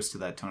the truest to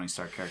that Tony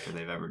Stark character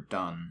they've ever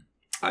done.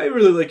 I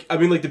really like. I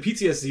mean, like the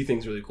PTSD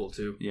thing's really cool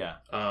too. Yeah.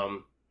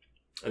 And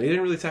they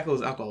didn't really tackle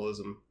his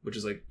alcoholism, which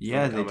is like they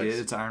did.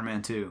 It's Iron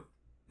Man 2.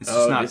 It's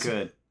just not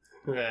good.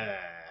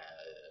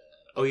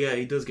 Oh yeah,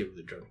 he does get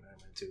really drunk in Iron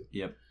Man 2.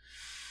 Yep.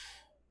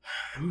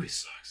 That movie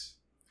sucks.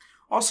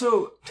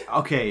 Also,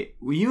 okay,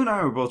 you and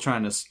I were both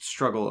trying to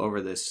struggle over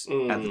this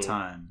at the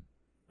time,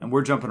 and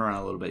we're jumping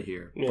around a little bit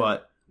here,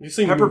 but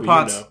Pepper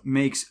Potts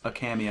makes a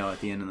cameo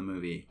at the end of the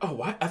movie. Oh,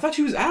 what? I thought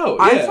she was out.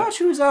 I thought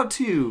she was out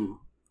too.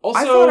 Also,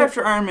 I thought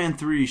after Iron Man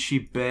 3, she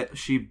bailed.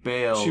 She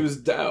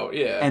was out,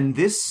 yeah. And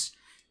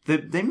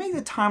they make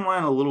the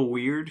timeline a little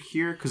weird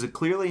here because it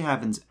clearly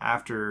happens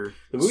after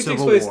the movie Civil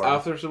takes place War.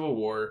 after Civil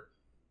War.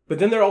 But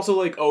then they're also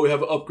like, oh, we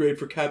have an upgrade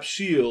for Cap's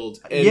shield.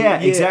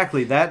 And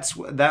exactly. That's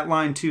that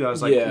line too. I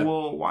was like,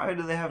 well, why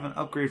do they have an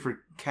upgrade for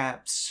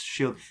Cap's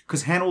shield?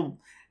 Because Hannibal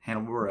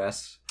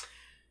Buress.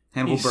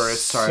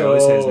 Sorry, I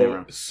always say his name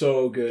wrong.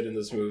 So good in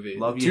this movie.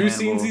 Love you, 2 Hannibal.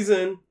 scenes he's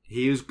in.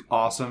 He was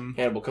awesome.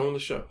 Hannibal, come on the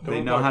show.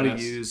 They know how to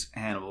use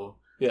Hannibal.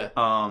 Yeah.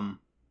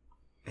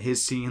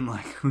 His scene,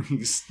 like when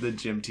he's the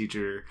gym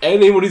teacher,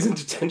 and when he's in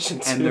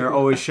detention too. And they're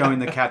always showing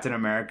the Captain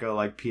America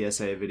like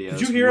PSA videos.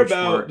 Did you hear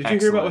about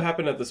what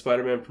happened at the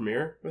Spider-Man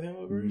premiere with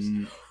Hannibal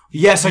Buress?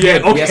 Yes, I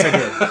did. Okay. Yes, I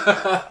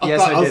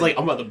did. I was like,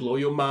 I'm about to blow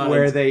your mind.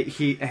 Where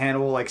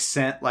Hannibal like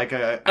sent like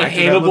a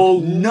Hannibal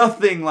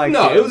nothing like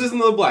no, him. it was just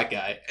another black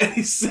guy, and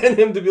he sent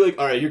him to be like,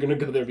 all right, you're gonna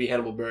go there and be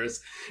Hannibal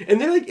Buress,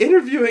 and they're like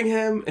interviewing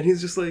him, and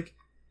he's just like,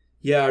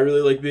 yeah, I really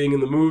like being in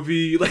the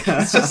movie. Like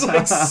he's just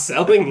like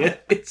selling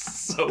it. It's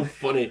so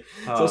funny.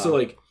 It's also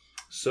like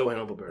so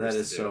Hannibal Buress. That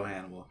is so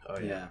Hannibal. Oh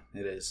yeah,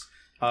 it is.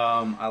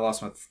 I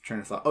lost my train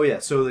of thought. Oh yeah,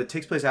 so it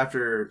takes place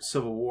after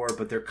Civil War,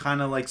 but they're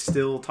kind of like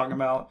still talking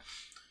about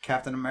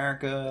Captain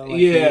America.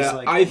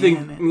 Like, I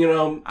think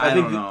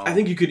I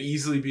think you could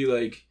easily be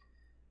like,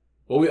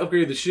 well, we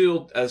upgraded the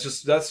shield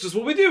as that's just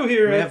what we do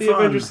here at the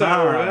Avengers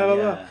Tower. Blah, blah,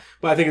 blah.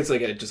 But I think it's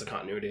like just a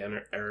continuity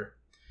error.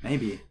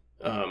 Maybe.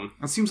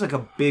 It seems like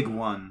a big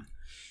one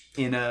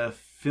in a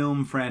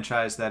film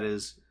franchise that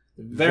is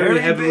very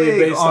heavily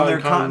based on their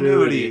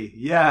continuity.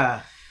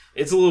 Yeah.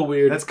 It's a little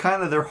weird. That's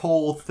kind of their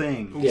whole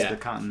thing. Yeah. The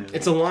continuity.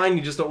 It's a line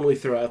you just don't really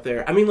throw out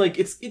there. I mean, like,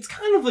 it's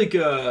kind of like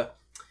the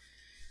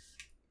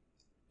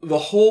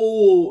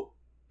whole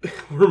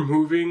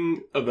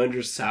removing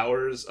Avengers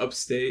Towers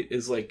upstate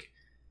is like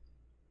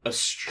a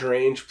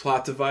strange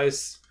plot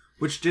device.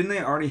 Which, didn't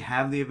they already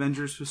have the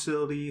Avengers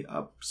facility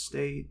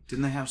upstate?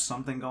 Didn't they have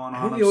something going on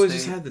upstate? I think they always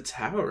just had the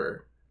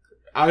tower.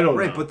 I don't know.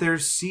 Right, but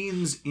there's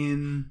scenes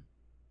in...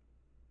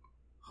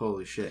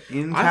 Holy shit.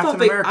 In Captain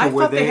America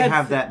where they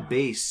have that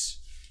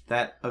base.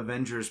 That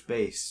Avengers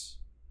base.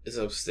 Is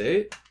it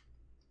upstate?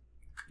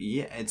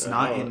 Yeah, it's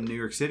not in New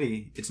York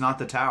City. It's not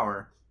the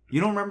tower. You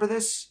don't remember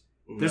this?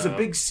 No. There's a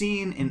big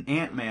scene in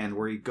Ant-Man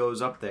where he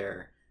goes up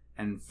there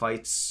and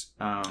fights...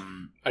 I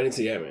didn't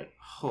see Ant-Man.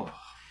 Oh.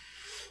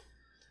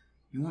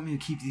 You want me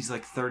to keep these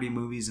like 30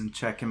 movies in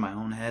check in my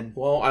own head?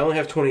 Well, I only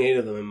have 28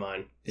 of them in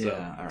mind. So,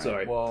 yeah, all right.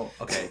 Sorry. Well,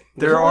 okay.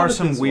 There are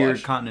some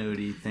weird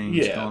continuity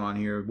things going on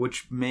here,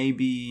 which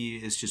maybe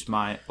is just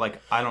my, like,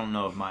 I don't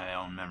know if my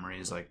own memory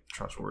is like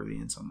trustworthy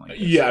in something like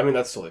this. Yeah, I mean,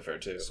 that's totally fair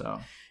too.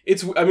 So,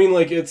 I mean,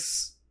 like,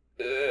 it's,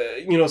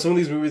 some of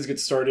these movies get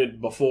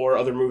started before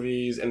other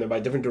movies and they're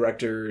by different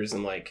directors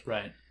and like,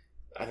 right.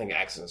 I think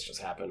accidents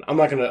just happen. I'm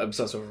not going to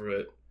obsess over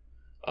it.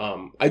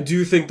 I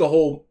do think the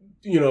whole,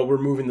 we're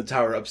moving the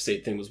tower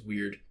upstate thing was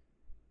weird.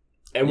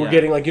 And we're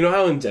getting, like,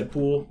 how in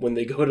Deadpool, when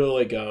they go to,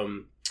 like,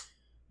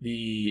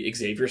 the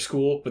Xavier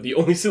school, but you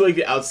only see, like,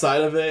 the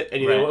outside of it,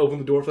 and you open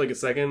the door for, like, a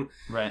second.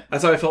 Right.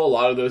 That's how I felt a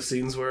lot of those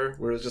scenes were,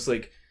 where it's just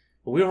like,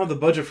 well, we don't have the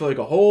budget for, like,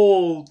 a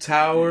whole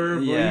tower,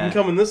 but you can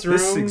come in this room.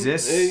 This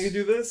exists. And you can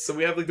do this. So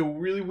we have, like, the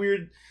really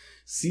weird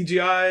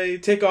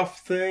CGI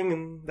takeoff thing,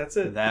 and that's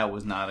it. That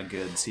was not a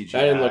good CGI.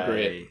 That didn't look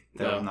great.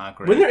 That was not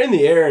great. When they're in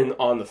the air and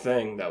on the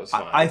thing, that was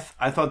fine.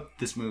 I thought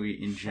this movie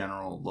in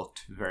general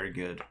looked very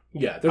good.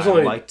 Yeah,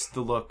 I liked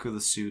the look of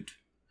the suit.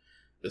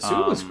 The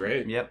suit was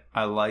great. Yep,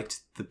 I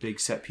liked the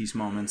big set piece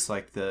moments,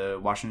 like the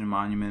Washington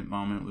Monument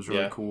moment was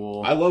really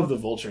cool. I love the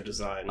Vulture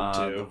design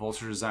too. The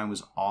Vulture design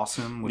was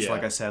awesome. Which,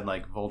 like I said,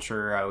 like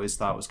Vulture, I always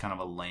thought was kind of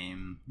a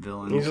lame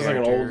villain. He's just like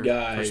an old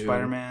guy for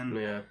Spider-Man.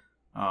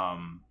 Yeah.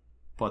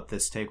 But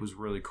this take was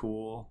really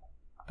cool.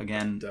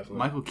 Again, definitely.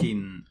 Michael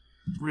Keaton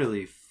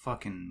really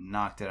fucking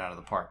knocked it out of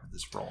the park with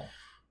this role.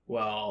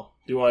 Well,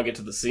 do you want to get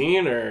to the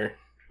scene, or do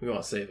we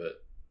want to save it?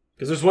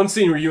 Because there's one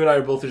scene where you and I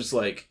are both just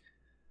like,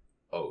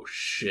 oh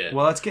shit.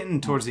 Well, that's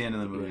getting towards the end of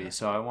the movie,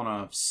 so I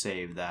want to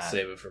save that.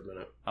 Save it for a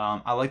minute.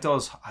 I liked all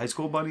his high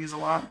school buddies a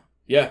lot.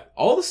 Yeah,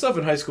 all the stuff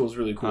in high school is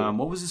really cool.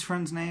 What was his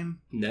friend's name?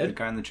 Ned? The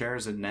guy in the chair,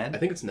 is it Ned? I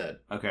think it's Ned.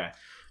 Okay.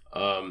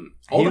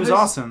 He was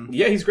awesome.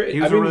 Yeah, he's great.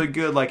 He was really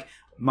good, like,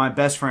 my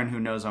best friend who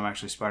knows I'm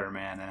actually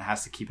Spider-Man and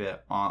has to keep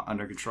it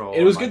under control.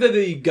 It was good that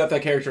they got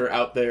that character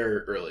out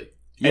there early.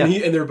 And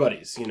and they're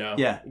buddies, you know?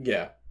 Yeah.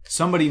 Yeah.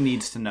 Somebody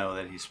needs to know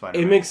that he's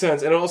Spider-Man. It makes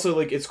sense. And also,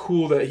 like, it's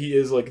cool that he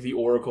is, like, the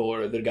Oracle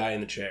or the guy in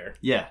the chair.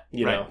 Yeah.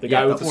 You know, the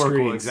guy with the Oracle,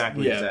 screens.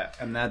 exactly. Yeah. That.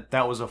 And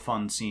that was a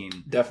fun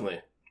scene.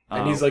 Definitely.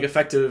 And he's, like,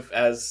 effective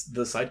as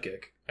the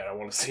sidekick. And I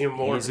want to see him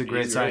more. He's a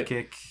great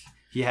sidekick.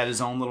 He had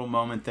his own little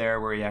moment there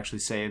where he actually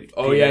saved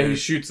Oh, Peter. yeah, he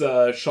shoots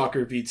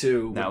Shocker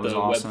V2 That with was the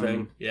awesome. web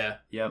thing. Yeah.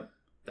 Yep.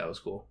 That was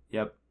cool.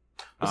 Yep.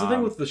 What's the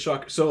thing with the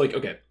Shocker? So, like,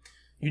 okay.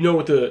 You know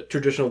what the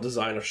traditional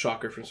design of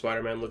Shocker from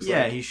Spider-Man looks like?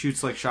 Yeah, he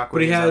shoots like shockwaves.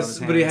 But he out of his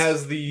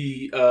has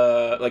the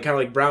like kind of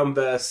like brown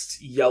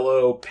vest,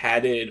 yellow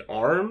padded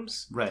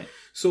arms. Right.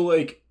 So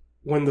like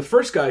when the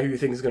first guy who you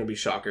think is going to be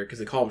Shocker, because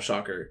they call him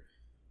Shocker,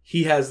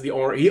 he has the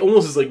arm. He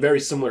almost is like very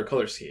similar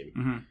color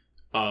scheme.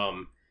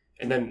 Mm-hmm.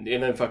 And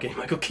then fucking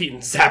Michael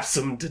Keaton zaps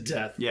him to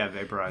death. Yeah,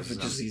 vaporizes him.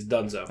 Just he's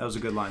donezo. That was a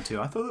good line too.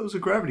 I thought that was a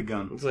gravity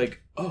gun. It's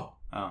like oh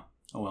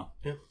well.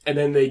 yeah. And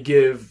then they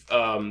give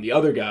the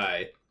other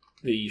guy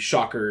the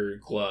Shocker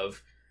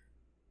glove.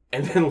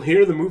 And then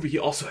later in the movie, he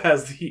also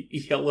has the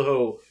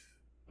yellow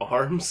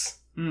arms.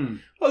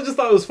 Mm. I just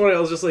thought it was funny. I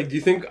was just like, do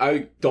you think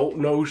I don't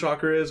know who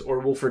Shocker is? Or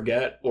will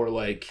forget? Or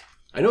like,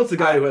 I know it's the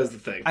guy who has the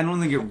thing. I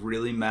don't think it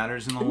really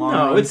matters in the long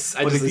run. I just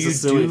but if it's you a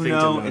silly do thing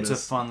know, to notice. it's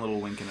a fun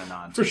little wink and a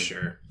nod. For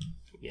sure.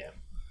 Yeah.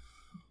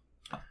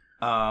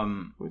 What are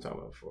we talking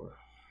about before?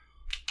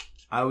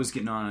 I was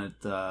getting on at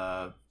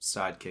the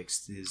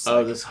sidekicks. His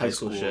this high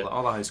school shit.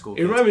 All the high school It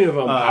kids. reminded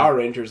me of Power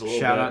Rangers a little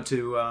Shout bit. out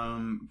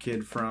to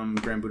kid from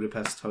Grand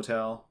Budapest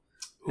Hotel.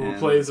 Who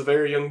plays a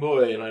very young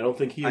boy, and I don't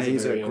think he's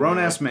He's a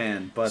grown-ass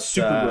man, but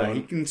Super grown.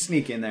 he can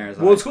sneak in there. As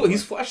Well, it's cool.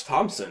 He's Flash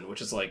Thompson,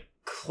 which is like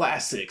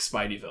classic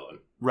Spidey villain.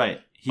 Right.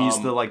 He's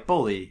the like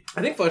bully.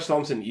 I think Flash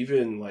Thompson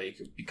even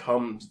like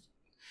becomes...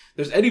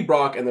 There's Eddie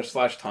Brock and there's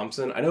Flash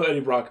Thompson. I know Eddie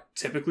Brock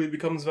typically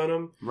becomes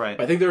Venom. Right.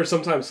 But I think there are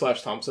sometimes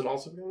Flash Thompson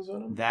also becomes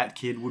Venom. That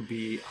kid would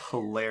be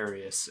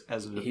hilarious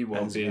as He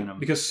won't as be. Venom.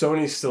 Because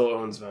Sony still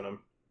owns Venom.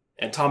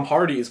 And Tom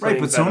Hardy is playing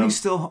Right, but Venom. Sony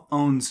still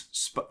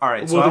owns... All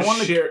right, so Well,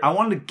 I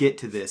wanted to get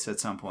to this at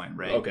some point,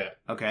 right?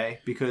 Okay?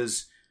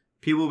 Because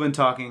people have been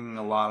talking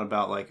a lot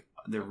about, like,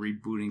 they're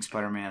rebooting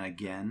Spider-Man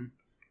again.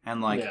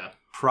 And, like,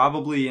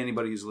 probably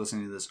anybody who's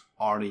listening to this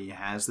already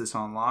has this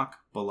on lock.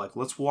 But, like,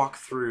 let's walk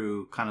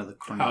through kind of the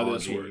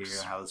chronology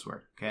here, how this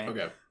works.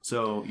 Okay?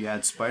 So, you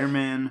had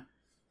Spider-Man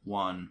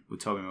 1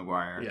 with Tobey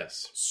Maguire.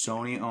 Yes.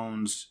 Sony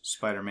owns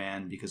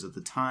Spider-Man because at the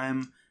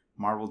time...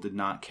 Marvel did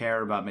not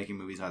care about making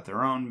movies on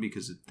their own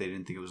because they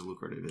didn't think it was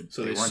lucrative.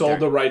 So they sold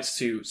the rights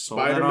to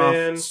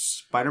Spider-Man,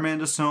 Spider-Man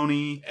to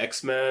Sony,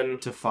 X-Men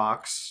to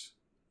Fox.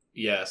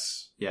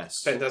 Yes.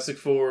 Yes. Fantastic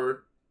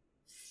Four.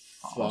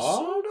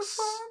 Also to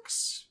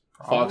Fox?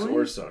 Probably.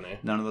 Fox or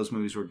Sony. None of those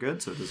movies were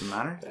good, so it doesn't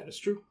matter. That is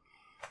true.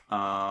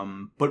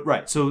 But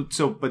right,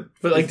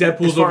 but like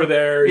Deadpool's over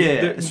there.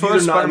 Yeah, as far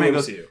as Spider-Man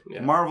goes,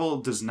 yeah. Marvel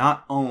does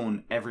not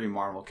own every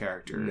Marvel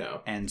character.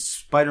 No, and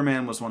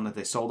Spider-Man was one that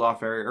they sold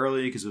off very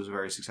early because it was a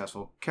very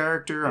successful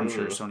character. I'm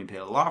sure Sony paid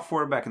a lot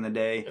for it back in the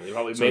day. And they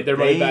probably made their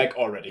money back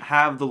already.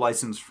 Have the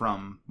license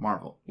from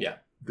Marvel. Yeah.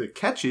 The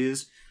catch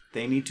is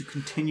they need to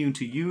continue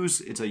to use.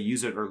 It's a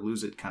use it or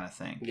lose it kind of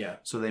thing. Yeah.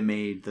 So they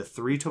made the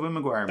 3 Tobey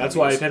Maguire movies. That's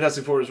why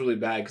Fantastic Four was really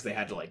bad because they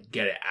had to like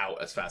get it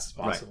out as fast as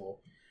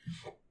possible.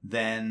 Right.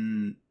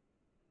 Then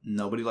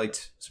nobody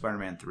liked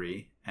Spider-Man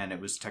 3, and it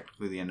was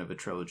technically the end of a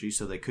trilogy,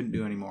 so they couldn't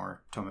do any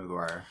more Tobey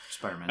Maguire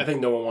Spider-Man. I think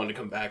no one wanted to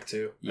come back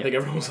to. I think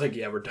everyone was like,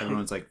 yeah, we're done.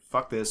 Everyone's like,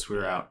 fuck this,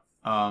 we're out.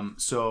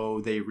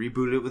 So they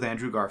rebooted it with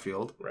Andrew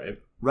Garfield.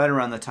 Right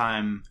around the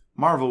time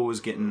Marvel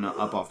was getting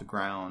up off the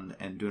ground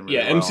and doing really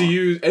well.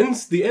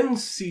 MCU, the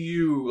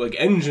MCU, like,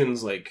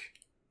 engines, like,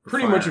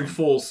 pretty much in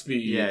full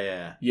speed.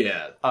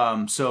 Yeah.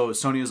 So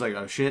Sony was like,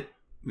 oh shit,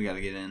 we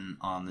gotta get in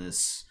on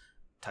this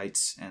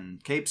tights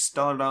and capes,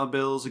 dollar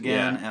bills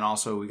again, and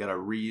also we gotta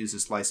reuse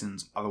this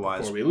license,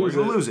 otherwise we're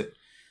gonna lose it.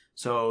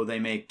 So they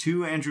make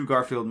 2 Andrew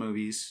Garfield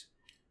movies,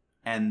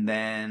 and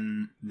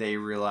then they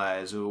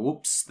realize, oh,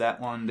 whoops,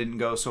 that one didn't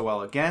go so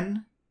well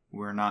again.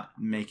 We're not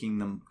making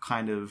them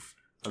kind of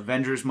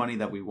Avengers money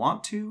that we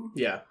want to.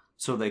 Yeah.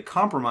 So they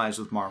compromise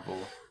with Marvel.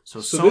 So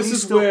this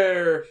is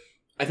where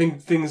I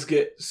think things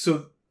get...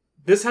 So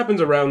this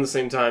happens around the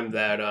same time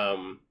that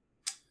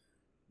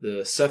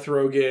the Seth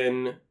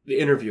Rogen, the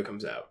interview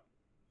comes out.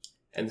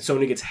 And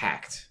Sony gets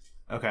hacked.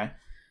 Okay.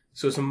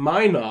 So to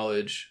my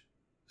knowledge,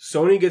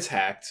 Sony gets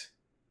hacked.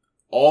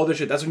 All the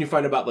shit. That's when you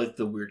find about like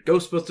the weird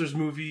Ghostbusters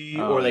movie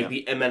or like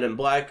the Men in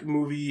Black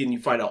movie, and you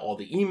find out all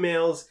the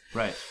emails.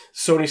 Right.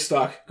 Sony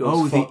stock goes.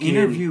 Oh, the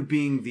interview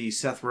being the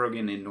Seth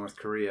Rogen in North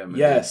Korea movie.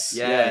 Yes.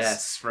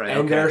 Right.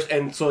 And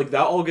and so like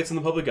that all gets in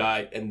the public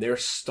eye, and their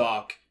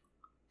stock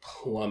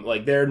plummet.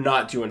 Like they're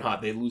not doing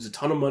hot. They lose a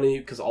ton of money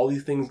because all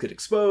these things get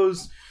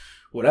exposed.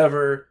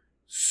 Whatever.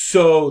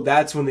 So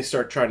that's when they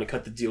start trying to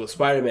cut the deal with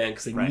Spider-Man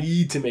because they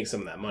need to make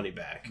some of that money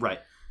back. Right.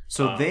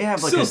 So they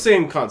have like still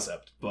same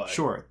concept, but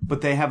sure,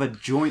 but they have a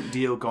joint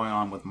deal going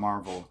on with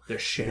Marvel. they're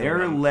sharing. They're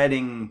them.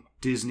 letting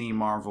Disney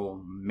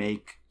Marvel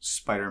make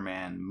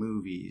Spider-Man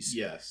movies.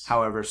 Yes.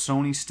 However,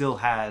 Sony still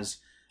has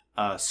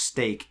a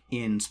stake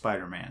in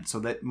Spider-Man, so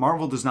that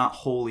Marvel does not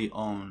wholly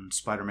own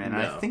Spider-Man.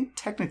 And I think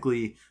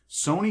technically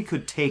Sony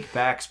could take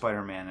back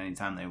Spider-Man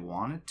anytime they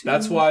wanted to.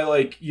 That's why,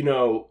 like, you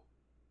know,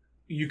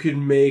 you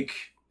can make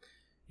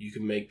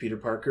Peter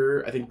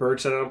Parker. I think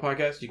Bird said it on a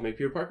podcast. You can make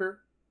Peter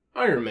Parker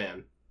Iron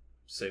Man.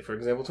 Say, for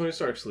example, Tony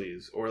Stark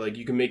sleeves, or like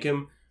you can make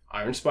him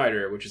Iron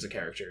Spider, which is a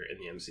character in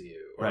the MCU,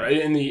 or right.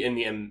 in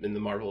the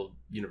Marvel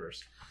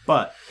universe.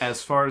 But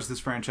as far as this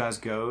franchise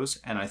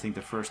goes, and I think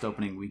the first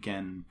opening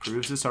weekend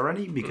proves this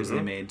already, because they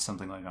made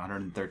something like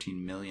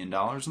 $113 million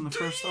in the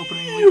first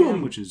opening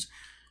weekend, which is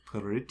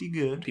pretty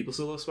good. People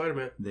still love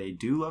Spider-Man. They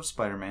do love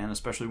Spider-Man,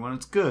 especially when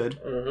it's good.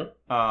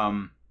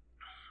 Mm-hmm.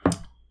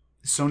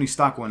 Sony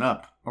stock went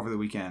up over the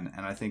weekend,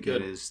 and I think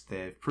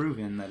they've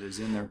proven that it is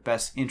in their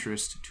best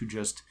interest to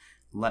just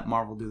let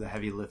Marvel do the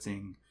heavy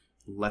lifting,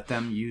 let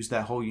them use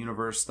that whole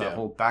universe, that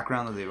whole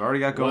background that they've already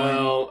got going.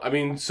 Well, I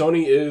mean,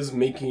 Sony is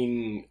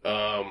making,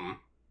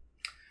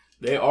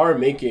 they are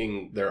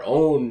making their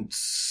own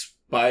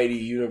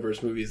Spidey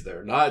universe movies that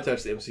are not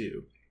attached to the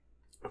MCU.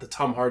 The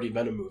Tom Hardy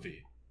Venom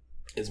movie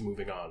is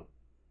moving on.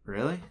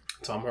 Really?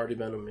 Tom Hardy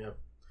Venom, yeah.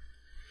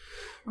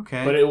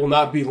 Okay. But it will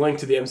not be linked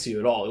to the MCU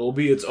at all. It will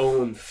be its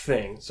own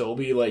thing. So it'll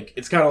be like,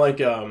 it's kind of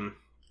like,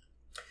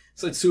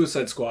 it's like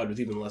Suicide Squad with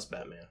even less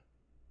Batman.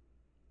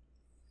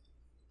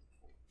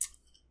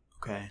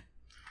 Okay.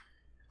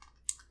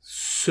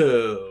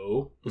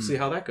 So we'll see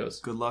how that goes.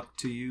 Good luck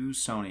to you,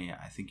 Sony.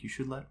 I think you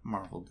should let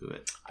Marvel do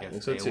it. I if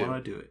think so they too.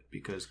 want to do it,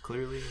 because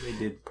clearly they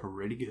did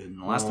pretty good.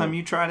 And the last time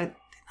you tried it,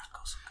 did not go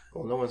so good.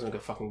 Well, no one's gonna go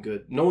fucking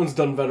good. No one's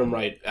done Venom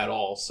right at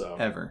all, so.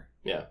 Ever.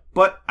 Yeah.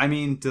 But, I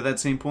mean, to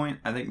that same point,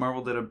 I think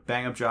Marvel did a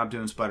bang-up job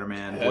doing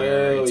Spider-Man,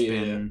 where it's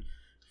been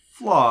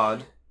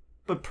flawed,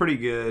 but pretty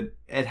good.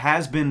 It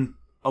has been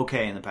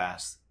okay in the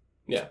past.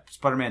 Yeah.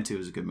 Spider-Man 2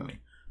 is a good movie.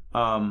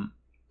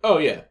 Oh,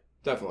 yeah.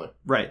 Definitely.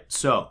 Right.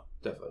 So,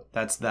 Definitely.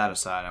 that's that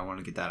aside. I want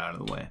to get that out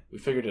of the way. We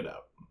figured it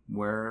out.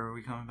 Where are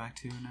we coming back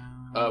to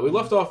now? We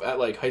left off at,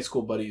 like, high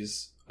school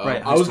buddies.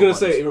 Right. I was going to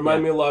say, it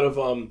reminded me a lot of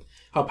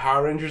how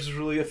Power Rangers is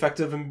really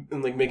effective in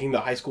like, making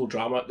the high school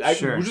drama.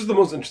 Sure. Which is the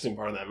most interesting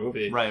part of that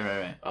movie.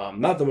 Right.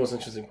 Not the most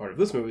interesting part of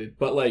this movie,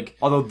 but, like...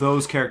 Although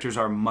those characters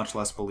are much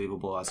less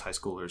believable as high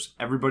schoolers.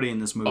 Everybody in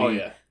this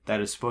movie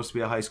that is supposed to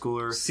be a high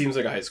schooler... Seems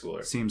like a high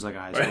schooler. Seems like a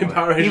high Right? schooler.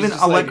 Power Rangers Even is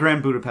I'll like, let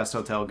Grand Budapest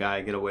Hotel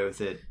guy get away with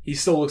it. He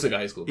still looks like a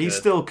high school kid. He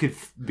still could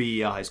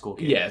be a high school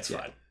kid. Yeah, it's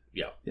fine.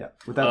 Yeah.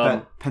 Without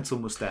that pencil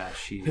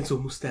mustache. Pencil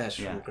mustache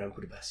from Grand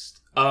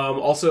Budapest.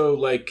 Also,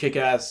 like,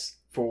 kick-ass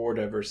for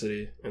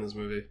diversity in this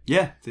movie.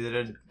 Yeah, they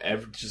did.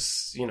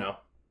 Just, you know.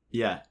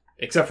 Yeah.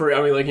 Except for,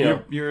 I mean, like, you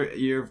know.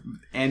 Your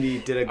Andy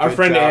did a good job. Our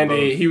friend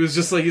Andy, he was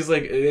just like,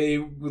 they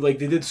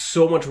did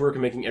so much work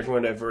in making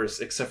everyone diverse,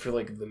 except for,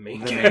 like, the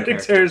main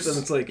characters. And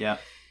it's like, yeah,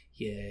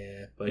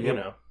 but, you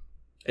know.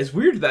 It's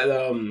weird that,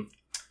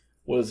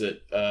 what is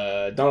it?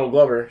 Donald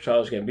Glover,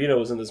 Childish Gambino,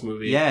 was in this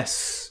movie.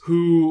 Yes.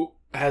 Who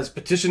has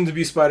petitioned to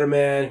be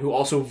Spider-Man, who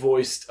also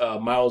voiced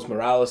Miles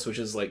Morales, which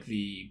is like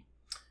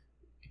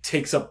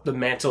takes up the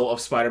mantle of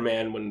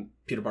Spider-Man when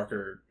Peter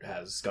Parker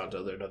has gone to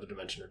another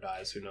dimension or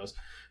dies. Who knows?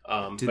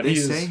 Did they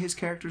say his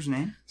character's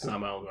name? It's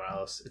not Miles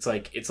Morales. It's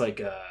like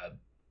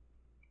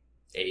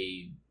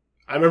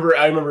I remember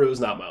it was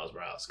not Miles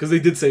Morales because they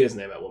did say his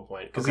name at one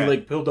point because he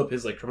like built up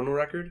his like criminal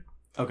record.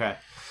 Okay.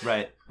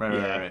 Right.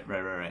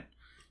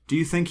 Do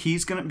you think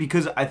he's gonna?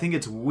 Because I think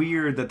it's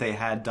weird that they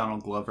had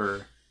Donald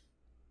Glover.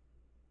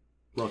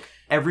 Look,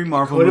 every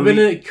Marvel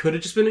movie could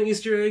have just been an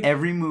Easter egg.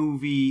 Every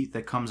movie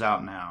that comes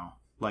out now,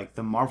 like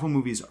the Marvel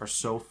movies, are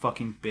so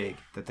fucking big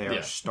that they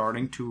are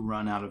starting to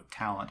run out of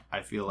talent.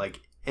 I feel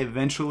like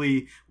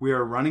eventually we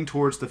are running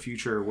towards the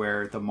future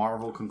where the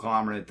Marvel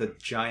conglomerate, the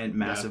giant,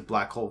 massive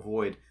black hole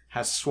void,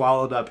 has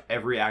swallowed up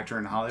every actor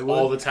in Hollywood,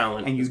 all the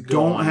talent, and you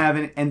don't have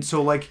any. And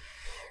so, like,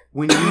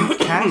 when you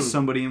cast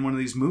somebody in one of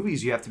these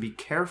movies, you have to be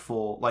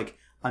careful. Like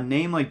a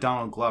name like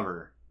Donald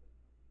Glover,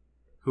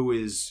 who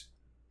is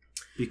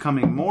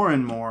becoming more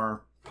and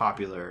more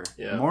popular,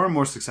 more and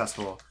more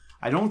successful.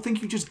 I don't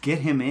think you just get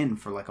him in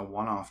for like a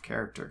one-off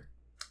character.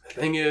 The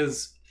thing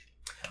is,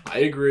 I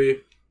agree.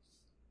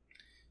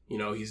 You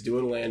know, he's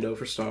doing Lando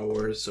for Star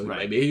Wars, so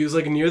maybe he was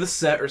like near the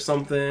set or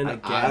something.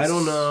 I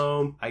don't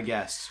know. I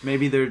guess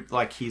maybe they're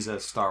like he's a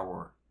Star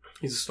Wars.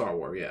 He's a Star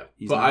Wars, yeah.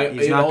 He's not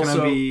going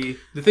to be.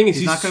 The thing is,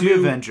 he's not going to be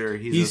Avenger.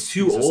 He's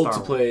too old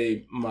to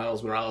play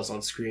Miles Morales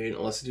on screen,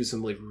 unless they do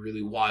some like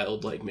really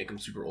wild, like make him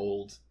super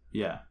old.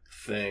 Yeah.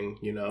 Thing,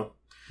 you know.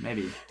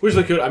 Maybe. Which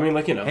they could. I mean,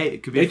 like, you know. Hey,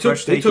 it could be a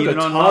fresh take even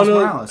on Miles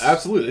Morales.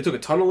 Absolutely, they took a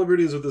ton of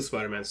liberties with the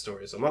Spider-Man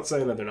story. So I'm not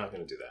saying that they're not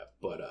going to do that,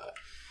 but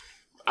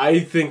I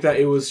think that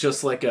it was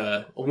just like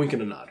a wink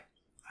and a nod.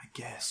 I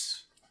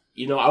guess.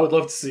 I would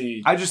love to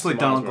see. I just like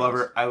Donald Morales.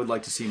 Glover. I would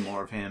like to see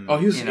more of him. Oh,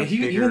 in a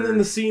bigger... even in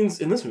the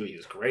scenes in this movie, he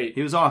was great.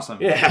 He was awesome.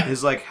 Yeah,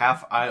 his like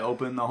half eye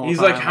open the whole he's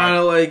time. He's like kind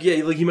of like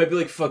he might be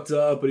like fucked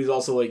up, but he's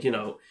also like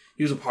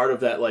he was a part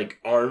of that like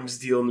arms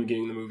deal in the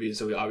beginning of the movie,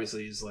 so he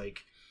obviously is like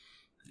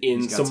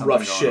in some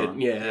rough shit.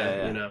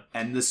 Yeah.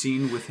 And the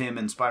scene with him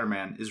and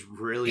Spider-Man is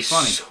really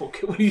funny. So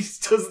good when he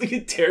does the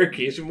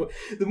interrogation.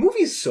 The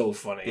movie is so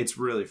funny. It's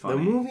really funny.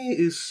 The movie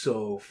is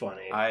so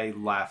funny. I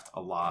laughed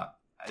a lot.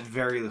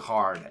 Very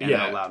hard and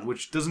out loud,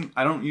 which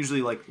I don't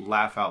usually like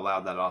laugh out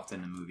loud that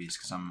often in movies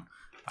because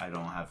I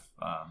don't have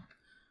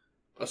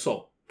a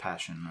soul,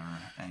 passion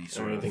or any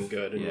sort or anything of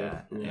good.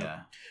 Yeah.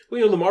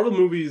 Well, the Marvel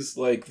movies,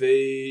 like,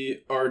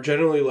 they are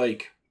generally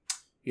like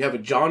you have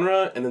a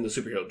genre and then the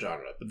superhero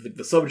genre.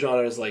 The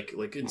subgenre is like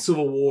in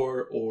Civil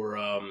War or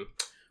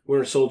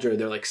Winter Soldier,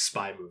 they're like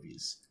spy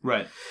movies,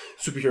 right?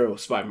 Superhero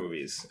spy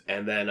movies,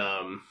 and then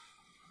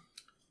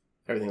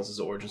everything else is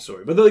an origin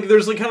story. But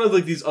there's like kind of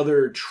like these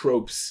other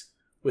tropes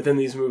within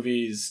these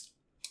movies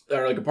that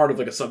are like a part of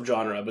like a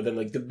subgenre, but then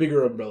like the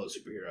bigger umbrella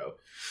superhero.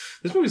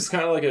 This movie is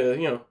kind of like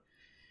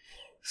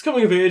it's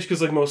coming of age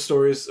because like most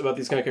stories about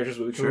these kind of characters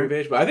will be coming of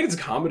age. But I think it's a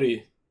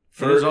comedy.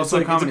 It's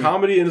a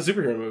comedy and a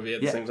superhero movie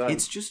at the same time.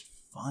 It's just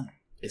fun.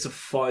 It's a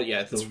fun.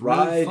 Yeah, the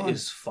ride really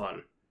is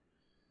fun.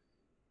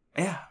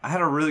 Yeah, I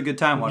had a really good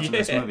time watching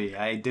this movie.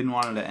 I didn't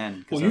want it to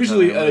end. Well,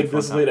 usually like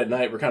this late at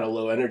night, we're kind of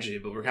low energy,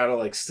 but we're kind of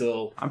like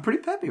still. I'm pretty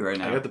peppy right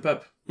now. I got the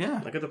pep.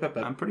 Yeah, I got the pep.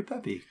 I'm pretty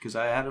peppy because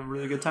I had a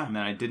really good time,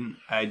 and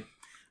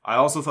I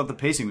also thought the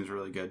pacing was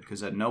really good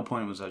because at no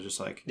point was I just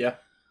like, okay.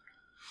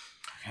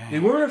 They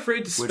weren't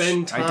afraid to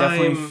spend time. I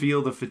definitely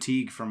feel the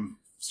fatigue from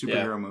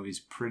superhero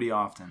movies pretty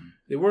often.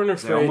 They weren't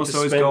afraid to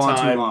spend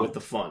time with the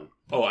fun.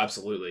 Oh,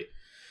 absolutely.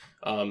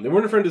 They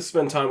weren't afraid to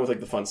spend time with like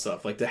the fun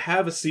stuff. Like to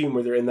have a scene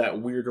where they're in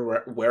that weird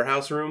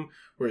warehouse room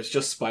where it's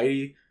just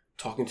Spidey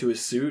talking to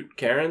his suit,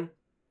 Karen.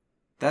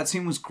 That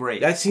scene was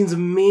great. That scene's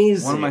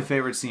amazing. One of my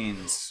favorite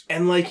scenes.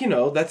 And like,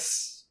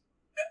 that's...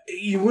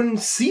 You wouldn't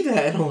see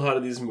that in a lot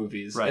of these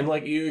movies. Right. And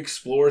like, you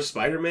explore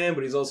Spider-Man,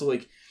 but he's also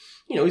like...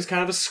 he's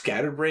kind of a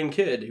scatterbrained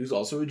kid who's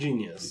also a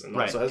genius and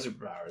also has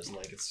superpowers. And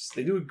like,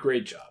 they do a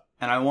great job.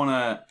 And I want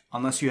to...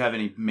 Unless you have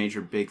any major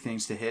big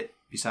things to hit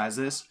besides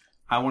this...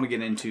 I want to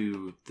get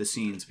into the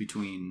scenes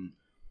between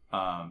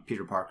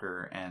Peter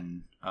Parker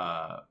and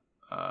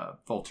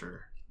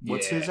Vulture.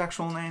 What's his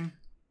actual name?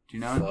 Do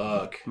you know?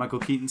 Fuck. Michael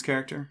Keaton's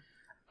character?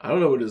 I don't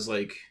know what his,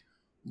 like,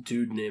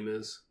 dude name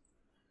is.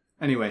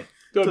 Anyway,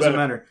 doesn't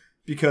matter.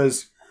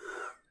 Because...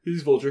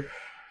 He's Vulture.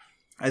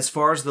 As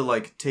far as the,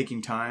 like,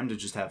 taking time to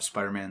just have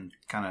Spider-Man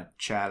kind of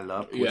chat it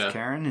up with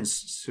Karen, his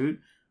suit,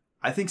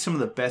 I think some of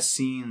the best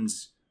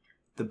scenes...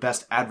 The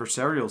best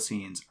adversarial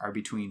scenes are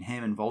between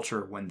him and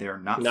Vulture when they're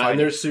not fighting. Not in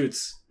their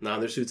suits. Not in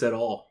their suits at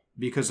all.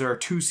 Because there are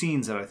two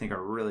scenes that I think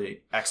are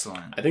really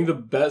excellent. I think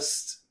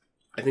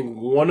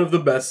one of the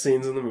best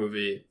scenes in the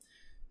movie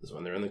is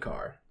when they're in the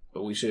car.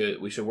 But we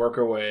should work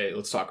our way.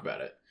 Let's talk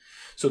about it.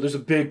 So there's a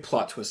big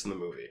plot twist in the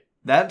movie.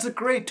 That's a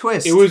great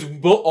twist. It was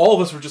all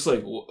of us were just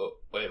like,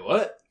 wait,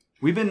 what?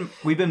 We've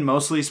been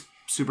mostly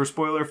super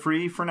spoiler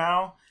free for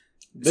now.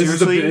 This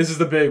is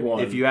the big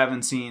one. If you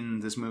haven't seen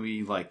this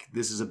movie, like,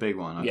 this is a big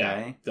one, okay?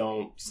 Yeah,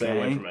 don't stay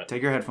away from it.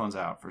 Take your headphones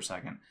out for a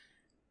second.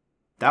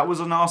 That was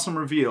an awesome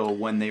reveal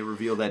when they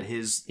revealed that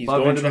his he's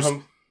love going interest... to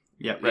the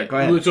Yeah, right, go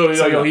ahead.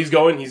 So, he's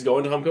going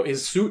to Homecoming.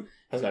 His suit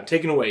has gotten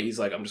taken away. He's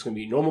like, I'm just going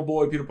to be normal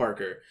boy Peter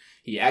Parker.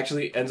 He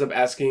actually ends up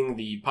asking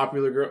the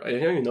popular girl. I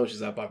don't even know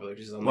she's that popular.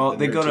 She's on, like,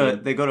 they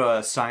go to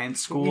a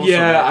science school.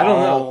 Yeah, so I don't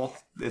know.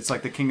 It's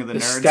like the king of the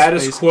nerds.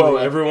 Status basically. quo.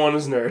 Everyone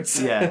is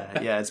nerds.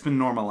 yeah. It's been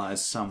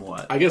normalized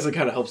somewhat. I guess it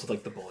kind of helps with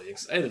like the bullying.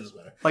 It doesn't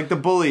matter. Like the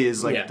bully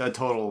is like a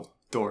total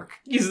dork.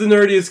 He's the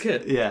nerdiest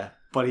kid. Yeah,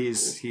 but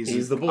he's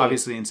the bully.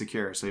 Obviously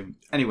insecure. So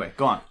anyway,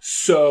 go on.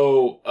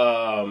 So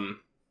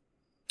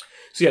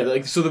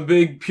so the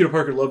big Peter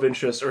Parker love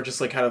interest, or just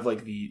like kind of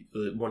like the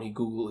one he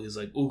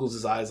Googles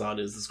his eyes on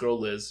is this girl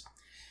Liz.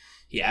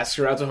 He asks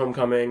her out to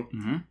Homecoming.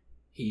 Mm-hmm.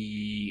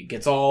 He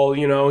gets all,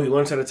 he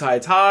learns how to tie a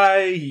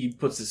tie. He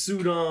puts his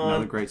suit on.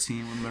 Another great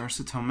scene with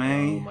Marissa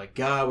Tomei. Oh my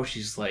god, where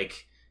she's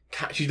like,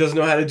 she doesn't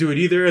know how to do it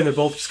either, and they're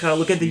both just kind of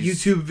looking at the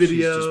YouTube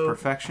video. She's just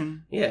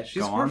perfection. Yeah,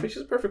 she's perfect.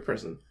 She's a perfect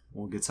person.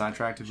 We'll get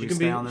sidetracked if we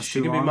stay on this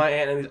too long. She can be my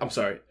aunt. I'm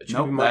sorry. She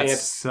nope, can be my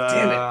aunt.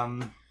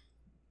 Damn it.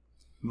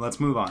 Let's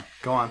move on.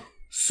 Go on.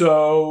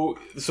 So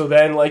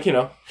then,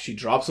 she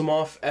drops him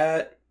off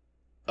at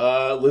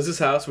Liz's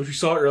house, which we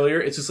saw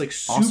earlier. It's just like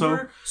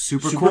super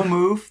cool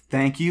move.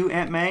 Thank you,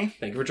 Aunt May.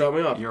 Thank you for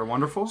dropping me off. You're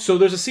wonderful. So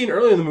there's a scene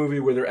early in the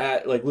movie where they're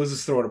at, like, Liz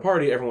is throwing a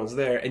party, everyone's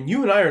there, and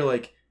you and I are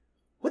like,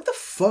 what the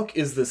fuck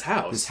is this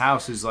house? This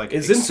house is like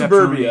it's in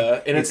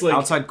suburbia, and it's like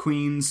outside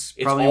Queens,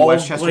 it's probably all in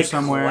Westchester like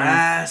somewhere.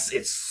 Glass.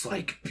 It's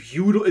like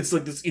beautiful. It's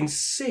like this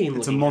insane.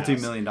 It's a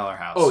multi-million-dollar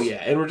house. Oh yeah,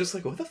 and we're just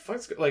like, what the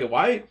fuck's like?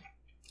 Why?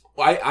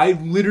 I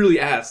literally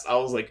asked. I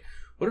was like,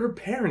 what do her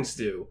parents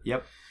do?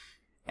 Yep.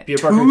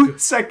 Peter Parker, 2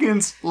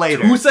 seconds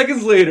later. 2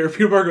 seconds later,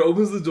 Peter Parker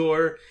opens the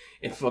door.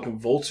 And fucking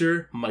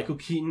Vulture, Michael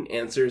Keaton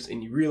answers,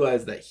 and you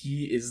realize that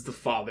he is the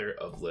father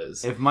of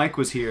Liz. If Mike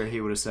was here,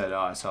 he would have said, "Oh,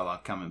 I saw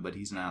that coming," but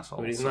he's an asshole.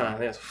 But he's not.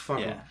 That's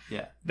fucking.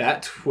 Yeah.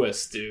 That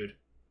twist, dude.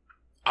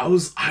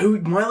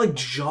 My like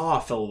jaw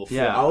fell to the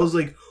floor. Yeah. I was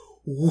like,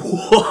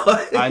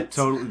 what? I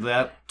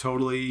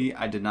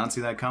did not see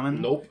that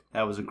coming. Nope.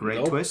 That was a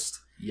great twist.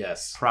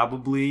 Yes.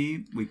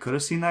 Probably we could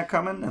have seen that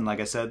coming, and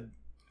like I said,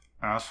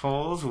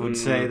 assholes would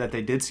say that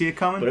they did see it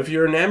coming. But if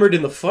you're enamored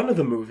in the fun of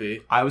the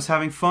movie... I was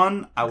having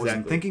fun. I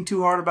wasn't thinking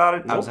too hard about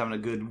it. Nope. I was having a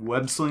good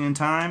web-slinging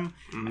time,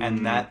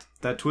 and that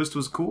twist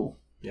was cool.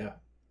 Yeah.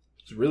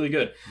 It's really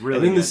good. Really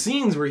and then good. the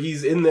scenes where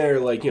he's in there,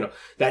 like, you know,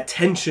 that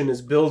tention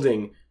is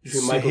building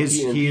between Michael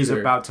Keaton and he is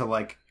Peter. about to,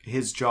 like,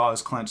 his jaw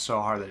is clenched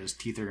so hard that his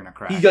teeth are going to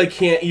crack. He, like,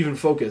 can't even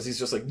focus. He's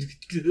just like...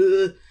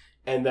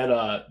 And then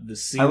the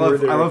scene I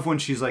love when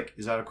she's like,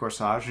 "Is that a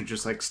corsage?" And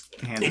just like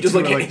hands it just to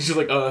like, her, he's just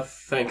like,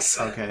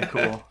 thanks. Okay,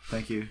 cool.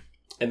 Thank you.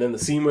 And then the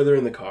scene where they're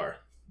in the car.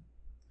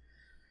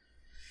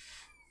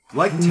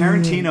 Like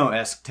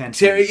Tarantino-esque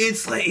tension.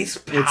 It's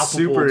palpable, It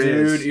super dude.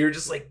 is. You're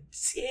just like,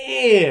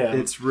 damn.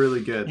 It's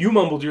really good. You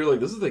mumbled, you're like,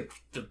 this is like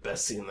the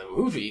best scene in the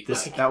movie.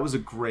 That was a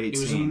great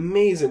scene. It was scene.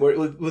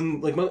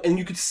 amazing. And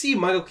you could see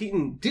Michael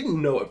Keaton didn't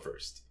know at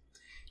first.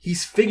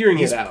 He's figuring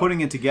it out. He's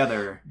putting it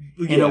together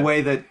in a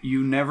way that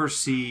you never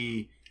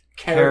see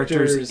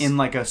characters in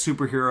like a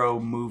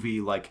superhero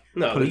movie like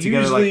put it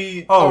together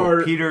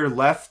like, Peter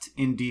left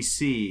in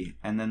DC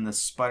and then the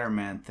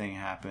Spider-Man thing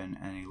happened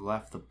and he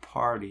left the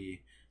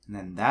party and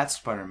then that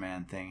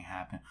Spider-Man thing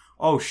happened.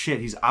 Oh shit,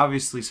 he's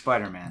obviously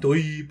Spider-Man.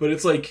 But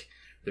it's like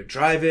they're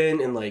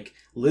driving and like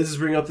Liz is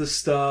bringing up this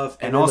stuff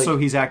and also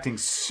he's acting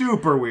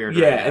super weird.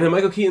 Yeah, and then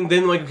Michael Keaton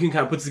kind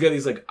of puts together,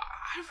 he's like,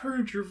 I've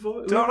heard your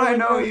voice. Don't I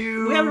know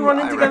you? We haven't run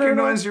in together. I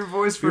recognize your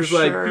voice for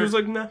sure. He was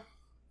like, nah.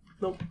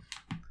 Nope.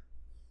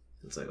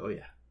 It's like, oh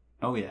yeah.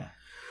 Oh yeah.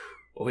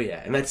 Oh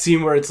yeah. And that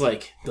scene where it's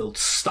like the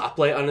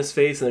stoplight on his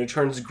face and then it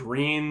turns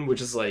green,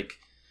 which is like,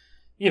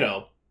 you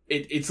know,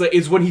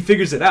 it's when he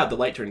figures it out, the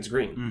light turns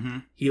green. Mm-hmm.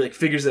 He like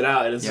figures it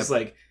out and it's just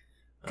like,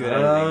 good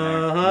editing there.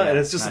 Yeah, and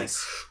it's just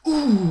nice. Like,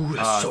 ooh,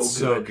 that's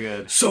so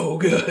good. So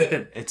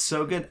good. It's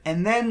so good.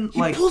 And then,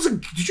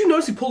 did you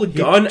notice he pulled a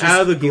gun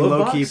out of the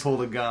glove box? He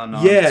pulled a gun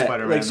on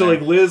Spider-Man. Like, so,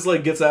 like, Liz,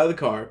 like, gets out of the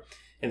car,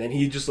 and then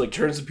he just, like,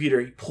 turns to Peter,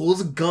 he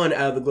pulls a gun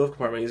out of the glove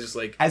compartment, he's just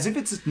like... As if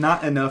it's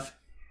not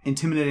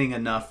intimidating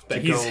enough to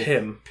he's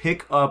him.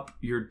 Pick up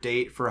your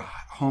date for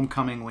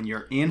homecoming when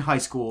you're in high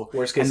school.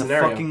 Worst case and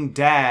scenario. The fucking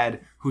dad,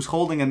 who's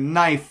holding a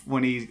knife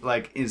when he,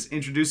 like, is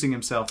introducing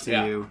himself to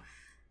you...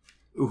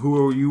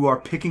 who you are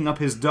picking up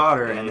his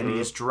daughter, and then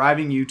he's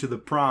driving you to the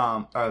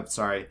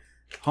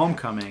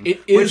homecoming.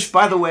 Which,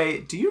 by the way,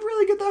 do you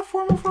really get that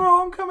formal for a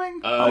homecoming?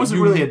 I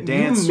wasn't really a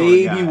dance You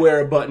maybe guy. wear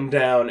a button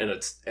down and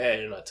a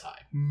tie.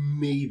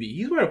 Maybe.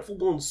 He's wearing a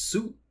full-blown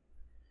suit.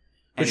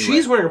 But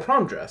she's wearing a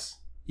prom dress.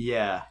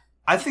 Yeah.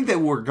 I think that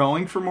we're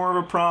going for more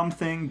of a prom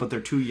thing, but they're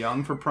too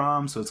young for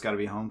prom, so it's got to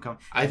be homecoming.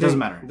 It doesn't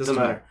matter. It doesn't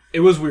matter. It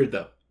was weird,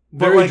 though.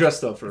 Very like,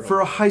 dressed up for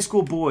a high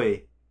school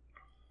boy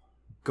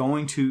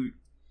going to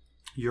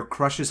your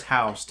crush's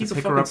house to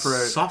pick her up for a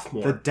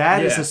sophomore. The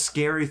dad is a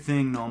scary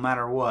thing no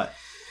matter what.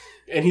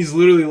 And he's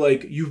literally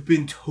like, you've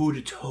been toe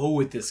to toe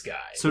with this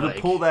guy. So like,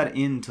 to pull that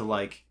into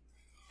like,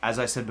 as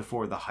I said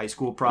before, the high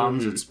school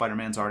problems that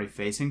Spider-Man's already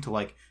facing, to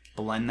like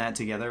blend that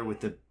together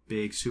with the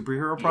big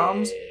superhero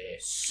problems,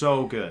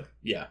 so good.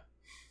 Yeah.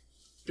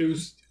 It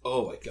was,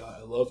 oh my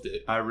god, I loved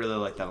it. I really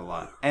liked that a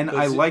lot. And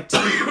I liked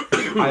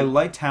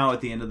how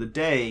at the end of the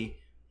day,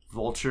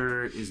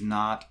 Vulture is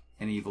not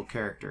an evil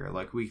character.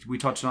 Like we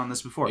touched on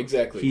this before.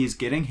 Exactly. He is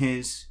getting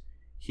his.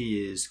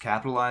 He is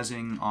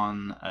capitalizing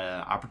on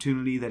an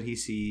opportunity that he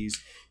sees.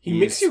 He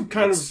makes you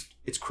kind of...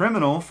 It's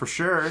criminal, for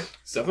sure.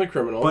 It's definitely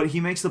criminal. But he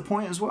makes the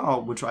point as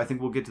well, which I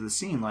think we'll get to the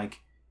scene. Like,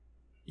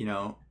 you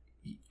know,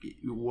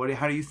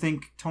 how do you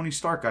think Tony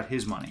Stark got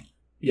his money?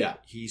 Yeah.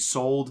 He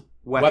sold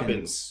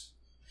weapons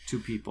to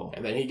people.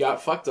 And then he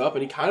got fucked up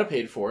and he kind of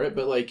paid for it.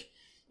 But, like,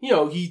 you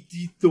know, he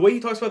the way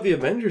he talks about the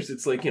Avengers,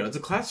 it's like, you know, it's a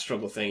class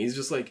struggle thing. He's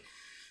just like...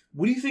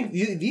 What do you think?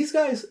 These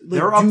guys... Like,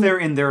 they're up there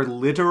in their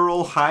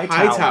literal high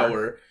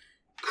tower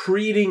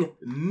creating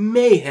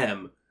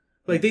mayhem.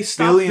 Like, they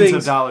stop billions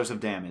of dollars of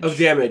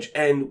damage.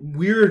 And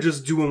we're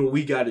just doing what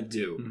we got to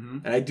do. Mm-hmm.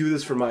 And I do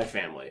this for my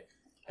family.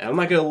 And I'm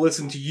not going to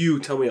listen to you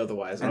tell me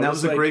otherwise. And that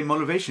was a great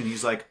motivation.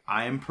 He's like,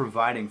 I am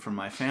providing for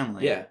my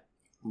family. Yeah.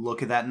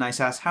 Look at that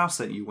nice-ass house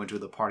that you went to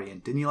the party in.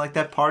 Didn't you like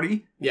that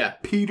party? Yeah.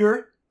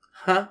 Peter?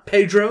 Huh?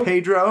 Pedro?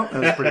 That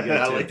was pretty good,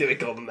 I too. like that we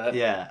called him that.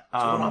 Yeah.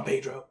 What's going on,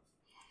 Pedro?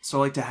 So,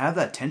 like, to have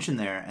that tension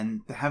there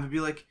and to have it be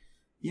like,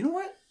 you know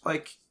what?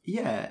 Like,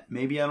 yeah,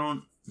 maybe I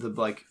don't, the,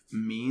 like,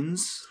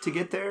 means to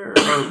get there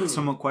are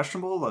somewhat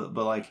questionable,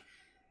 but, like,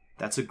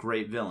 that's a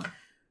great villain.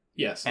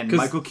 Yes. And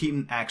Michael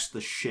Keaton acts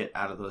the shit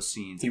out of those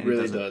scenes. He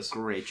really does. A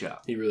great job.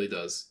 He really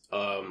does.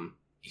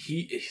 He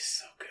is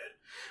so good.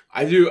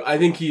 I do. I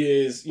think he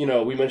is. You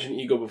know, we mentioned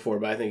Ego before,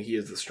 but I think he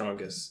is the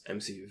strongest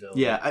MCU villain.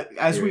 Yeah,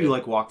 as we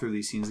like walk through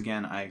these scenes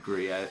again, I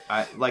agree.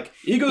 I like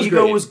Ego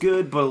great. Was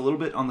good, but a little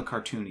bit on the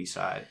cartoony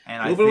side,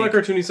 and a little bit on the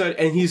cartoony side,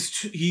 and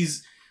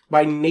he's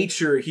by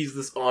nature he's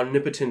this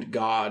omnipotent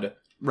god,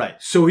 right?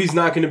 So he's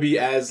not going to be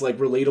as like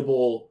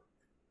relatable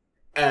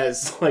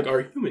as like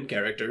our human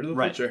character, the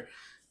Vulture.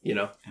 You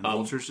know, and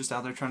Vulture's just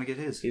out there trying to get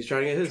his. He's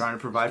trying to get his. Trying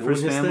to provide for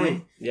his family.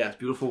 Thing. Yeah, his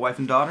beautiful wife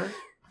and daughter.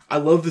 I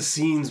love the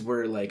scenes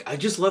where, like, I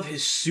just love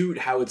his suit,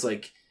 how it's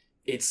like,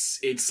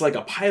 it's like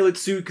a pilot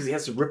suit because he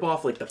has to rip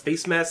off, like, the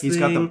face mask He's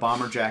thing. got the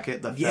bomber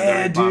jacket, the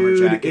feathered bomber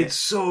jacket. It's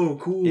so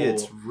cool.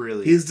 It's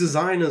really... His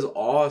design is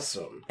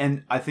awesome.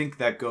 And I think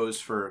that goes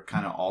for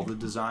kind of all the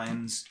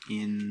designs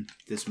in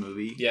this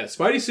movie. Yeah,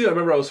 Spidey suit, I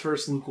remember I was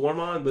first lukewarm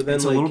on, but then,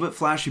 it's a little bit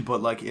flashy,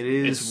 but, like, it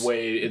is...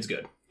 It's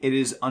good. It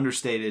is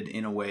understated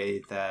in a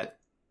way that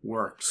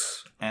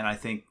works. And I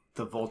think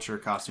the Vulture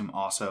costume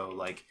also,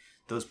 like...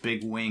 Those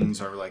big wings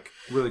are, like,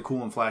 really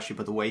cool and flashy,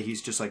 but the way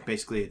he's just, like,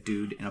 basically a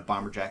dude in a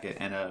bomber jacket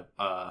and a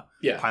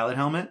pilot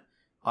helmet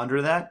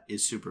under that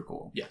is super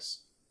cool.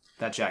 Yes.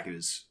 That jacket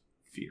is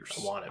fierce.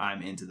 I want it.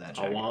 I'm into that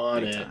jacket. I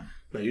want it. I'm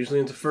not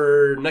usually into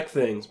fur neck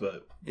things,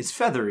 but... It's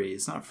feathery.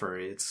 It's not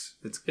furry. It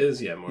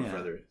is, more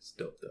feathery. It's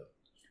dope, though.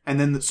 And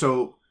then,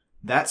 so,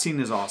 that scene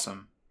is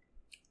awesome.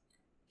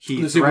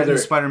 He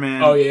threatens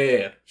Spider-Man. Oh,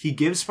 yeah. He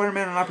gives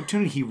Spider-Man an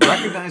opportunity. He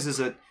recognizes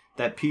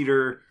that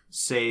Peter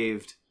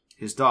saved...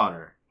 his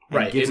daughter,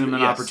 and gives him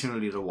an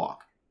opportunity to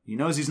walk. He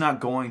knows he's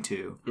not going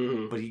to,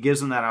 but he gives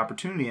him that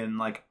opportunity, and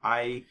like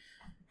I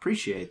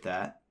appreciate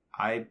that.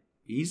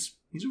 He's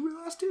a real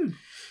ass dude.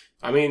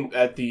 I mean,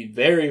 at the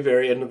very,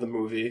 very end of the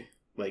movie,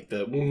 like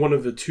one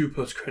of the two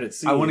post-credit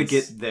scenes. I want to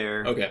get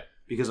there, okay,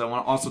 because I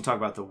want to also talk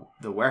about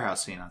the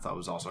warehouse scene. I thought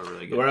was also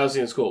really good. The warehouse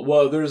scene is cool.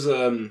 Well, there's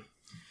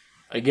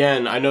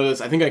again, I know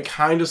this. I think I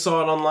kind of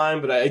saw it online,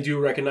 but I do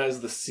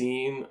recognize the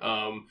scene.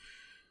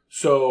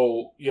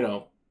 So you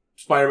know.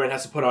 Spider-Man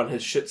has to put on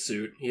his shit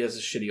suit. He has a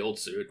shitty old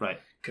suit. Right.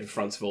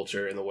 Confronts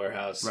Vulture in the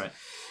warehouse. Right.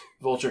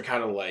 Vulture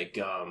kind of like...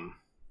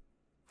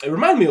 it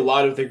reminded me a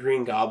lot of the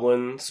Green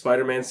Goblin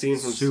Spider-Man scene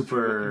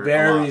from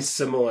very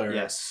similar.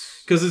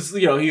 Yes. Because it's,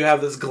 you know, you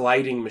have this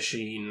gliding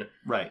machine.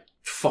 Right.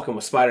 Fucking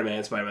with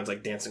Spider-Man. Spider-Man's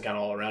like dancing kind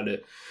of all around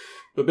it.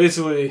 But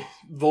basically,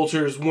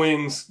 Vulture's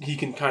wings, he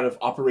can kind of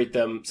operate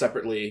them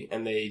separately.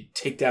 And they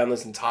take down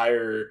this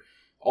entire...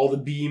 all the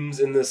beams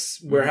in this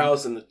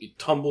warehouse. And it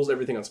tumbles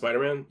everything on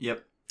Spider-Man.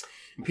 Yep.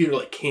 And Peter,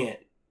 like, can't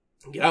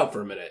get out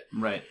for a minute.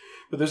 Right.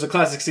 But there's a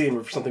classic scene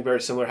where something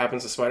very similar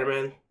happens to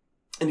Spider-Man.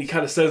 And he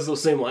kind of says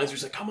those same lines where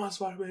he's like, come on,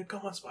 Spider-Man,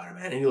 come on,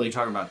 Spider-Man. And he like... You're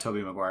talking about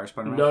Tobey Maguire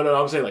Spider-Man?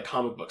 No, I'm saying like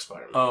comic book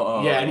Spider-Man.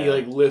 Oh. Yeah, and he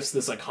like lifts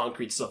this like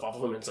concrete stuff off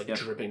of him and it's like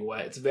dripping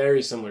wet. It's a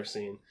very similar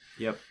scene.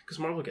 Yep. Because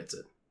Marvel gets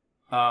it.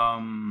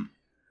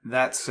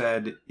 That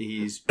said,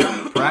 he's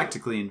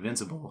practically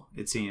invincible,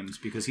 it seems,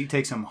 because he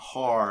takes some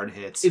hard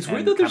hits. It's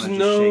weird that there's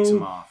shakes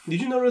him off.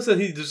 Did you notice that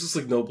there's just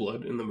like no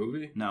blood in the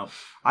movie? No.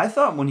 I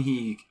thought when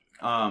he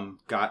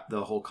got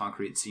the whole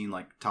concrete scene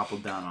like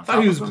toppled down on top of him. I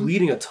thought he was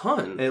bleeding a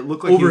ton. It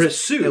looked like over his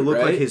suit. It looked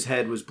right? like his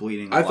head was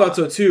bleeding. I thought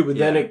so too, but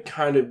then it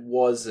kind of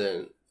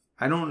wasn't.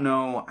 I don't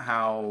know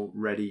how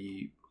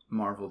ready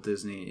Marvel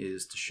Disney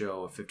is to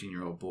show a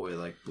 15-year-old boy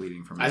like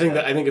bleeding from his head.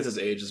 I think it's his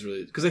age is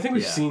really because I think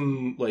we've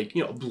seen like,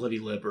 you know, bloody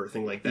lip or a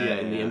thing like that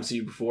in the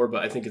MCU before,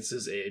 but I think it's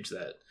his age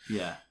that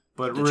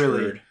but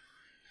really,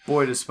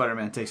 boy, does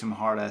Spider-Man take some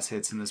hard ass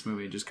hits in this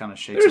movie and just kind of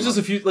shakes. There's just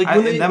a few like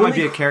that might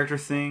be a character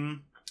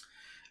thing.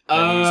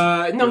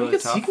 No, really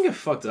he can get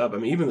fucked up. I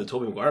mean, even the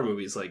Tobey Maguire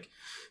movies, like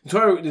the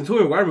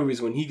Tobey Maguire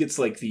movies, when he gets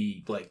like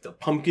the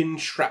pumpkin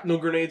shrapnel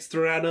grenades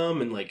thrown at him,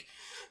 and like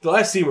the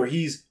last scene where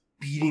he's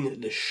beating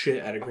the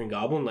shit out of Green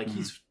Goblin, like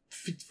he's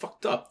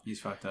fucked up.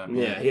 He's fucked up.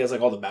 Yeah, he has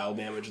like all the battle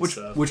damage and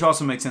stuff. Which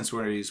also makes sense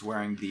where he's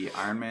wearing the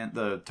Iron Man,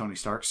 the Tony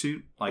Stark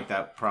suit. Like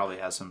that probably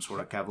has some sort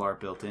of Kevlar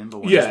built in. But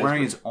when he's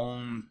wearing his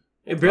own...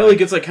 It barely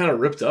gets like kind of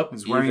ripped up.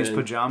 He's wearing his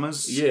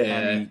pajamas. Yeah.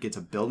 And he gets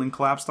a building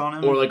collapsed on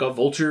him. Or like a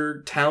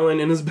vulture talon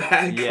in his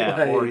back. Yeah,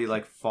 like, or he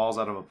like falls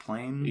out of a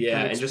plane.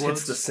 Yeah, and just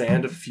hits the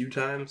sand a few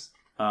times.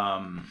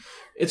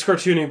 It's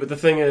cartoony, but the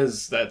thing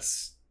is,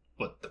 that's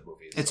what the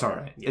movie is. It's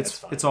alright. Yeah,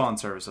 it's all in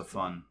service of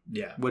fun.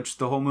 Yeah. Which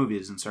the whole movie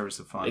is in service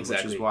of fun.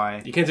 Exactly. Which is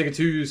why... You can't take it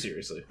too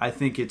seriously. I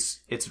think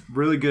it's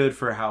really good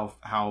for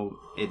how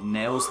it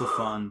nails the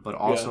fun, but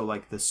also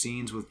like the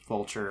scenes with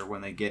Vulture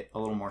when they get a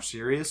little more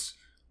serious,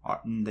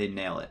 they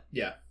nail it.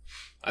 Yeah.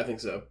 I think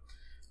so.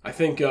 I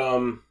think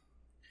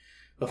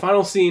the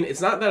final scene, it's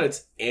not that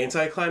it's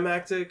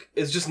anticlimactic,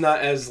 it's just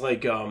not as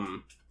like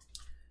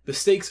the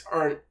stakes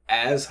aren't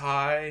as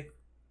high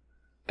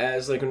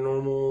as like a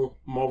normal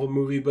Marvel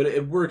movie, but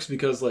it works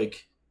because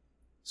like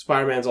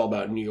Spider-Man's all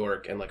about New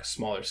York and like a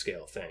smaller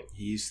scale thing.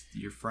 He's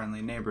your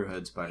friendly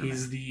neighborhood Spider-Man.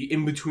 He's the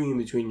in-between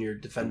between your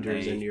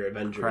Defenders and your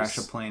Avengers. Crash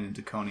a plane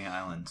into Coney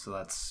Island, so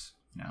that's,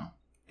 you know,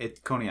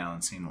 Coney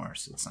Island's seen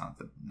worse. It's not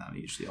a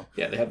huge deal.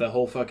 Yeah, they have that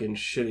whole fucking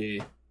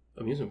shitty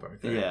amusement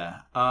park there.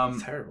 Yeah.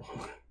 It's terrible.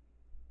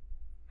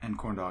 And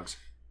corn dogs.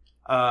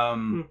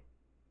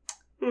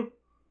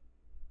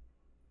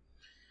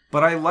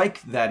 But I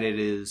like that it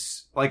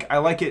is like I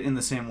like it in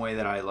the same way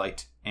that I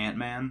liked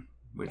Ant-Man,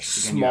 which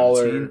again,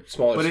 smaller but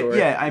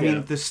story. I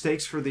mean the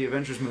stakes for the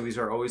Avengers movies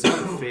are always like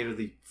the fate of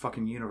the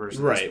fucking universe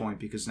at this point,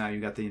 because now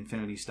you got the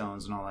Infinity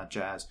Stones and all that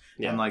jazz,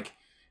 and like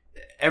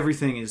every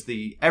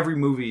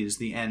movie is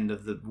the end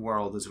of the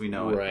world as we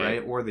know it,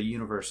 right? Or the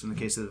universe in the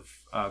case of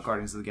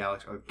Guardians of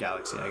the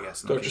Galaxy, I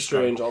guess. Doctor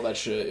Strange, all that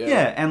shit.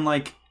 Yeah, and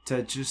like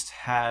to just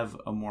have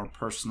a more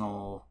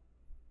personal,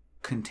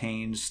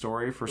 contained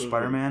story for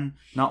Spider-Man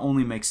not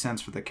only makes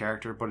sense for the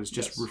character, but it's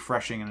just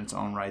refreshing in its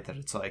own right. That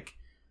it's like,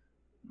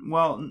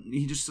 well,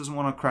 he just doesn't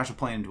want to crash a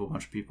plane into a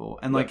bunch of people.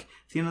 And like at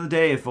the end of the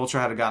day, if Vulture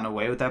had gotten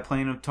away with that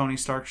plane of Tony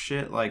Stark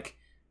shit, like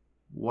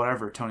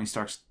whatever, Tony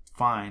Stark's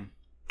fine.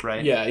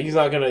 Right? Yeah, he's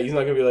not gonna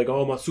be like,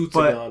 oh, my suits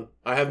are gone.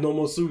 I have no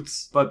more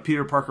suits. But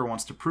Peter Parker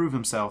wants to prove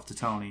himself to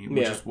Tony,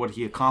 which is what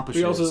he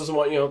accomplishes. But he also doesn't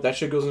want, that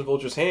shit goes in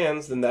Vulture's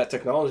hands, then that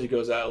technology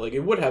goes out. Like,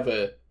 it would have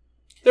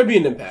there'd be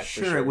an impact.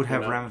 Sure, it would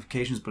have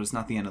ramifications, but it's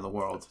not the end of the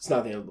world. It's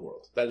not the end of the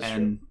world. That is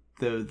true.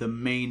 And the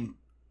main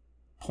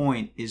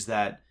point is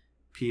that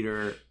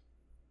Peter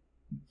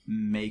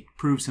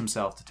proves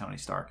himself to Tony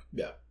Stark.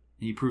 Yeah.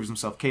 He proves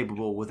himself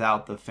capable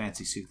without the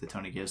fancy suit that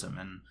Tony gives him,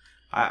 and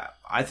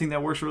I think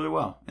that works really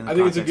well. I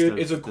think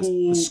it's a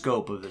cool the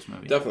scope of this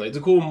movie. Definitely, it's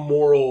a cool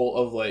moral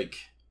of like,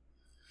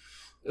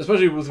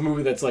 especially with a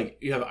movie that's like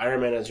you have Iron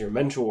Man as your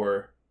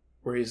mentor,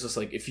 where he's just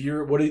like, if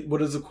you're what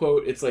is the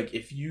quote? It's like,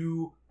 if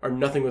you are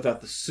nothing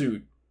without the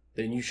suit,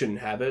 then you shouldn't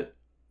have it.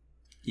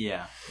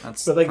 Yeah,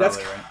 that's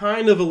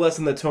kind of a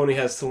lesson that Tony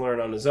has to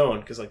learn on his own,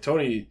 because like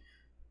Tony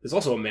is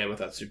also a man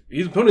without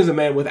Tony's a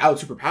man without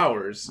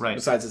superpowers. Right.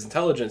 Besides his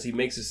intelligence, he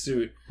makes his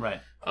suit. Right.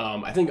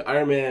 I think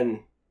Iron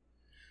Man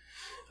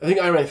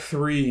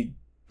 3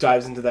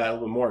 dives into that a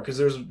little bit more, because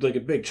there's like a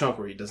big chunk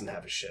where he doesn't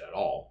have his shit at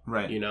all.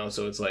 Right.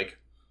 So it's like,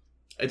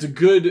 it's a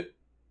good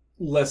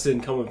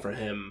lesson coming from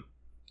him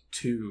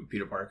to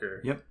Peter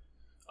Parker. Yep.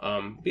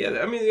 Yeah,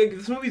 I mean, like,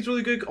 this movie's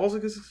really good also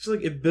because it's just,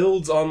 like, it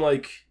builds on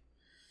like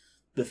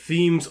the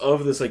themes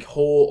of this like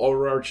whole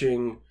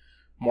overarching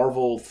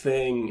Marvel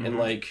thing, and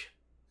like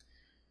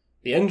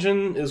the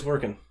engine is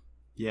working.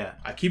 Yeah.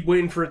 I keep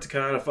waiting for it to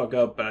kind of fuck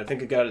up, but I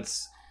think it got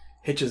its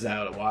hitches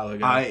out a while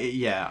ago.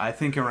 I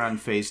think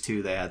around phase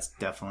 2 they had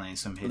definitely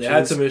some hitches. They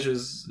had some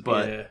issues,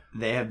 but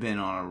they have been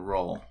on a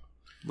roll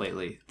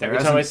lately. Every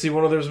time I see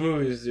one of those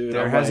movies, dude,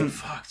 I'm like,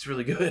 fuck, it's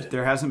really good.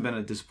 There hasn't been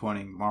a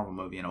disappointing Marvel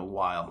movie in a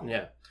while.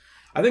 Yeah.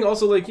 I think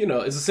also, like,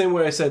 it's the same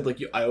way I said, like,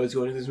 I always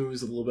go into these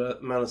movies with a little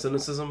bit amount of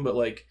cynicism, but,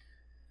 like,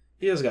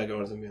 he has got to go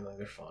into them being like,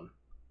 they're fun.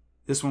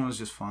 This one was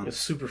just fun. It's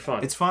super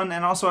fun. It's fun,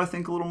 and also I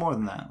think a little more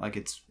than that. Like,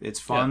 it's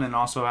fun and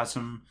also has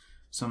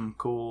some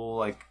cool,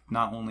 like,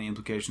 not only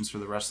implications for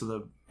the rest of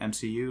the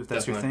MCU, if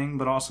that's your thing,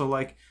 but also,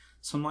 like,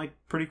 some, like,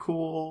 pretty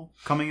cool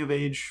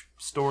coming-of-age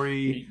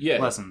story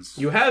lessons.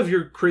 You have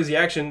your crazy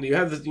action. You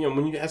have this,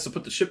 when he has to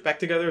put the ship back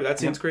together, that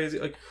seems crazy.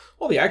 Like,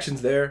 all the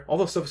action's there. All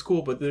that stuff is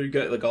cool, but there you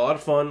got, like, a lot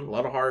of fun, a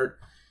lot of heart,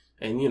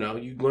 and, you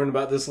learn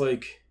about this,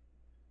 like...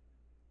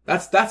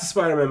 That's a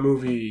Spider-Man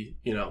movie,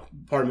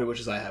 part of me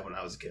wishes I had when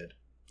I was a kid.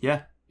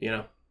 Yeah.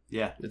 Yeah.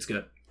 It's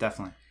good.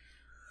 Definitely.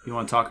 You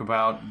want to talk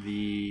about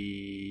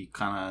the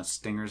kind of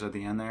stingers at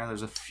the end there?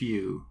 There's a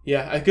few.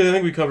 Yeah, I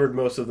think we covered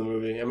most of the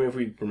movie. I mean, if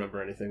we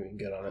remember anything, we can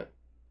get on it.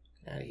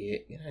 Get out of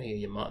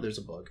here, there's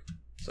a bug.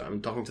 So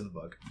I'm talking to the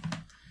bug.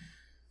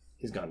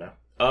 He's gone now.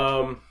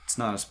 It's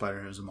not a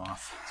spider, it's a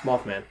moth. It's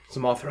Mothman. It's a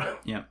Mothra.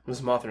 Yeah.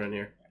 There's a Mothra in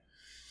here.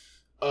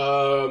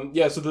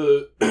 Yeah, so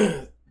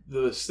the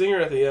the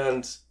stinger at the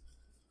end...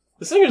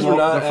 The stingers were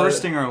not... The first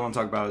stinger I want to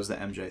talk about is the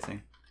MJ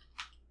thing.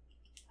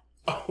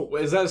 Oh,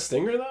 is that a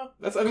stinger though?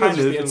 It's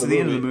the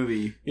end of the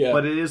movie. Yeah,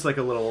 but it is like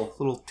a little.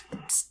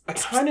 I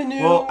kind of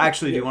knew. Well,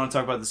 actually, do you want to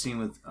talk about the scene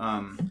with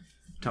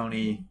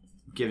Tony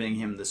giving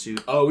him the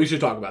suit? Oh, we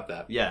should talk about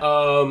that. Yeah.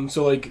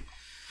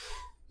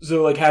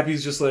 So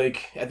Happy's just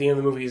like at the end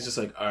of the movie, he's just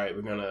like, all right,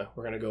 we're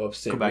gonna go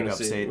upstate. Go back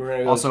upstate.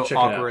 Also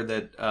awkward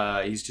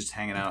that he's just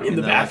hanging out in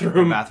the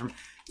bathroom.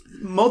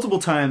 Multiple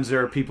times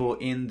there are people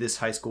in this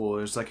high school.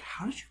 It's like,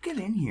 how did you get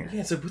in here? Yeah,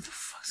 it's like, what the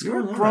fuck's going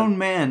on? You're a grown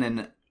man,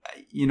 and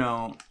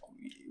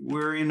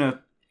we're in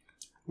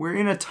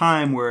a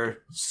time where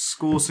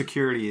school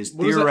security is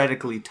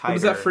theoretically tighter. What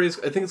is that phrase?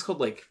 I think it's called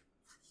like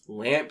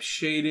lamp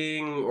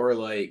shading, or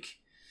like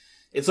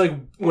it's like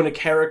when a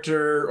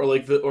character or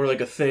like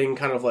a thing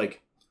kind of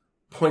like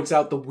points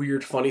out the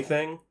weird funny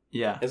thing.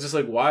 Yeah, it's just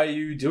like, why are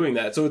you doing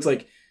that? So it's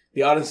like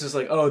the audience is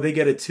like, oh, they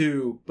get it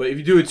too. But if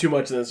you do it too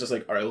much, then it's just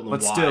like, all right, well, then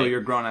but why? Still, you're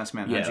a grown ass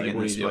man. How'd you get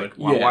in this? Like,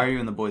 why are you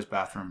in the boys'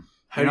 bathroom?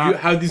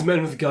 How these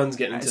men with guns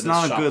get into this? It's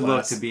not a good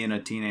look to be in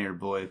a teenager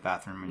boy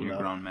bathroom and you're a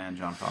grown man,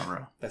 Jon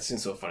Favreau. That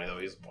seems so funny though.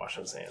 He's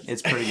washing his hands.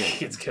 It's pretty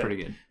good. It's pretty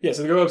good. Yeah,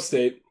 so they go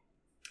upstate,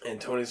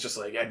 and Tony's just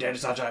like, "I did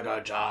such a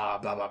good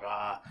job." Blah blah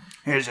blah.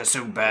 Here's your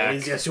suit back.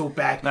 Here's your suit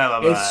back. Blah,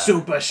 blah, blah. It's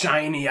super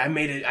shiny. I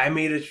made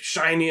it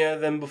shinier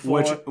than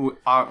before. Which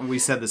we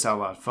said this out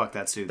loud. Fuck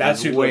that suit. That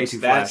suit way too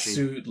flashy. That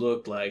suit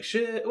looked like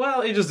shit.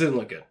 Well, it just didn't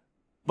look good.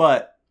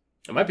 But.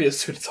 It might be a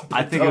suit at some point.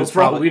 I think it was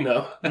probably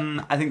no.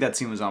 I think that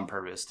scene was on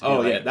purpose.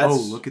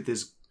 Look at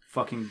this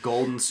fucking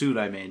golden suit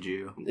I made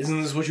you.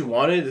 Isn't this what you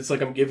wanted? It's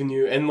like I'm giving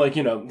you, and like,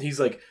 you know, he's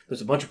like,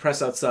 there's a bunch of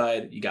press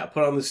outside. You got to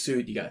put on the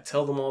suit. You got to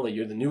tell them all that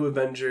you're the new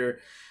Avenger.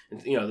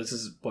 And, you know, this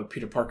is what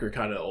Peter Parker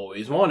kind of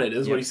always wanted.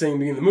 Is what he's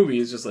saying in the movie.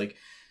 Is just like,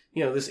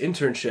 you know, this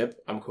internship,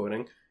 I'm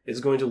quoting, is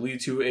going to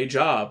lead to a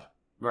job.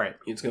 Right.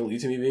 It's going to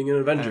lead to me being an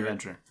Avenger. An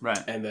Avenger.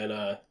 Right. And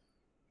then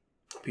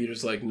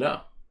Peter's like,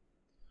 no.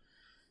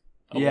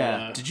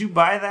 Did you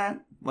buy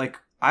that? Like,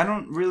 I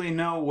don't really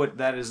know what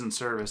that is in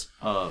service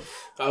of.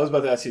 I was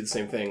about to ask you the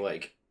same thing.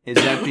 Like, is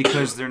that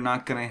because they're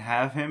not going to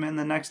have him in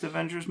the next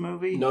Avengers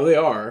movie? No, they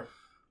are.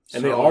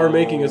 And they are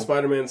making a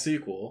Spider-Man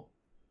sequel.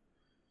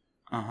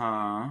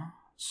 Uh-huh.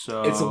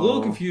 So it's a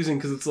little confusing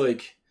because it's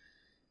like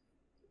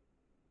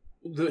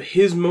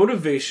his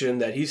motivation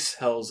that he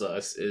tells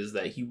us is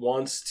that he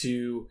wants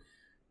to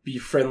be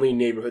friendly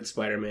neighborhood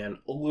Spider-Man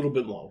a little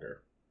bit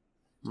longer.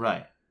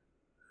 Right.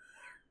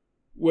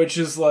 Which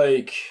is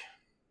like,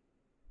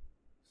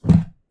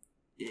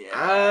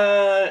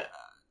 I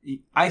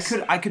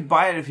could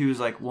buy it if he was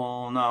like,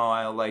 well,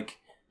 no,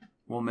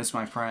 we'll miss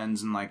my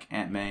friends and like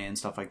Aunt May and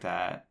stuff like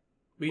that.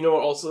 But you know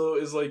what also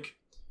is like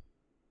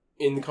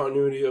in the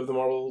continuity of the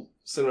Marvel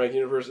Cinematic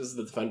Universe is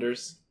the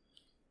Defenders.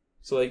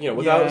 So like, you know,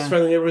 without his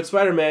friendly neighborhood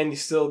Spider-Man,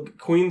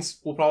 Queens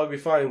will probably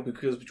be fine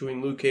because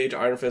between Luke Cage,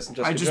 Iron Fist, and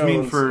Jessica Jones, I just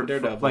mean for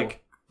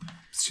like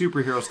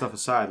superhero stuff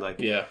aside, like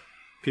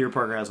Peter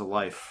Parker has a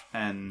life,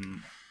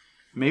 and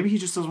maybe he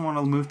just doesn't want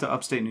to move to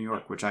upstate New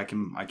York, which I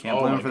can't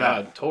blame him for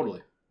that.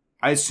 Totally.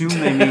 I assume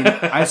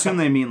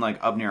they mean like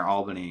up near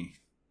Albany,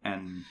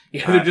 and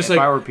they're just if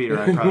I were Peter,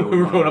 I probably would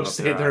we're going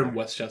upstate there in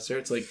Westchester.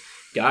 It's like,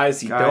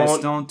 guys,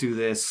 don't do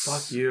this.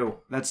 Fuck you.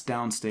 That's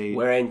downstate.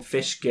 We're in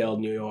Fishkill,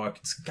 New York.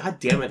 God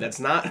damn it,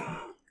 that's not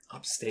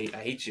upstate.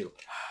 I hate you.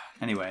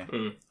 Anyway,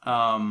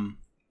 I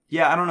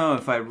don't know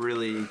if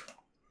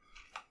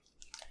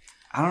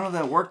I don't know if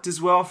that worked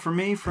as well for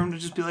me, for him to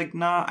just be like,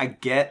 nah, I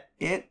get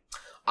it.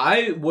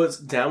 I was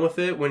down with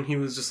it when he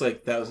was just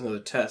like, that was another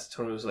test.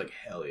 Tony was like,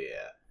 hell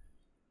yeah.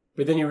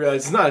 But then you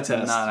realize it's not a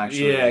test. Not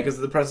actually. Yeah, because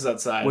the press is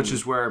outside. Which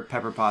is where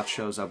Pepper Potts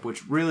shows up,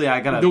 which really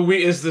I gotta...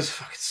 is this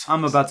fucking...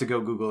 I'm about to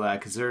go Google that,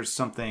 because there's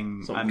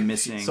something I'm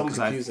missing, because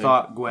I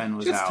thought Gwen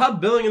was out. It's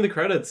top billing in the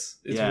credits.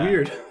 It's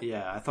weird.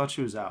 Yeah, I thought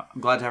she was out. I'm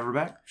glad to have her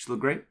back. She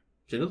looked great.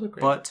 She did look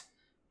great. But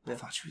I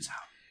thought she was out.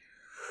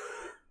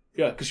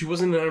 Yeah, because she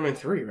wasn't in Iron Man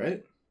 3,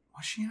 right?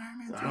 Was she in Iron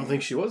Man 3? I don't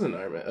think she was in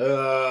Iron Man.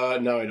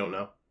 No, I don't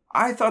know.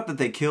 I thought that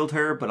they killed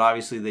her, but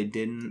obviously they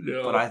didn't.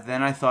 No. But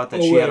I thought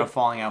that she had a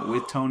falling out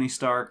with Tony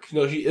Stark.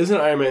 No, she is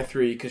in Iron Man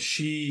 3 because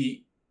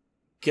she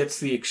gets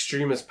the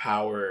extremist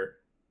power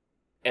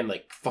and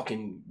like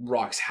fucking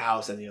rocks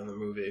house at the end of the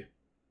movie.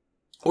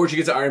 Or she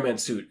gets an Iron Man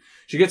suit.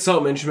 She gets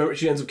something and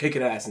she ends up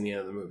kicking ass in the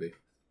end of the movie.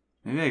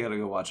 Maybe I gotta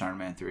go watch Iron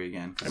Man 3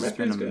 again. Iron Man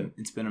 3 is good.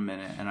 It's been a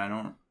minute and I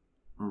don't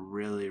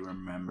really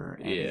remember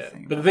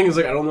anything. But the thing is,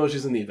 like, I don't know if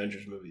she's in the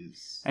Avengers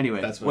movies.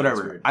 Anyway,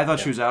 whatever. I thought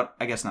she was out.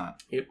 I guess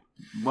not. Yep.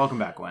 Welcome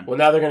back, Gwen. Well,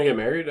 now they're gonna get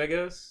married, I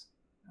guess.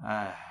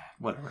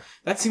 Whatever.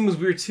 That scene was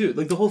weird too.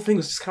 Like the whole thing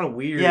was just kind of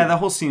weird. Yeah, the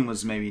whole scene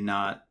was maybe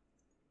not.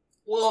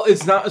 Well,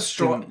 it's not a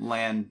strong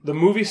land. The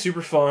movie's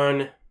super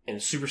fun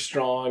and super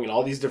strong, and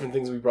all these different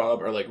things we brought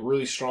up are like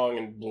really strong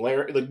and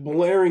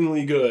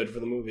blaringly good for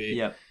the movie.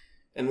 Yep.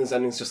 And this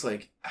ending's just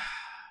like,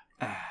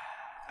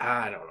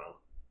 I don't know.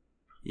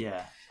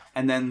 Yeah.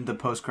 And then the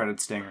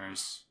post-credit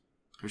stingers.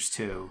 There's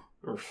two.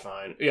 We're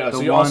fine. Yeah, so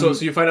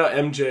you find out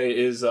MJ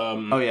is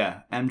oh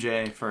yeah,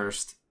 MJ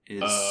first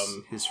is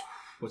his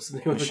what's the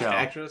name of the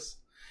actress?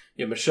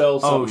 Yeah, Michelle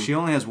something. Oh, she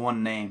only has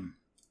one name.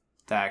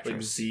 The actress.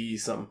 Like Z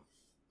something.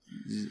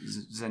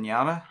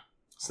 Zenyatta?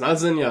 It's not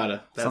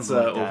Zenyatta. That's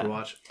like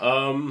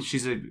Overwatch.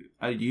 She's a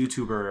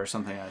YouTuber or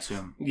something, I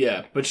assume.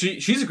 Yeah, but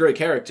she's a great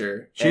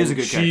character. She is a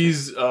good character.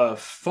 She's a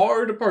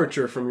far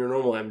departure from your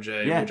normal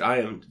MJ, which I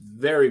am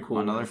very cool.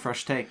 Another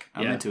fresh take.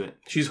 I'm into it.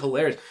 She's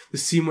hilarious. The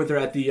scene with her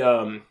at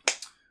the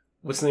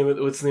what's the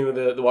name of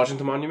the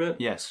Washington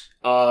Monument? Yes.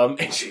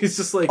 And she's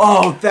just like,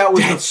 oh, that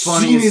was the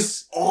funniest. Scene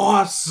is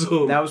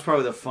awesome. That was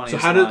probably the funniest.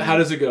 So how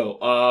does it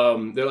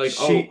go? They're like,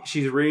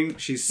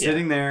 she's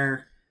sitting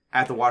there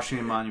at the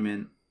Washington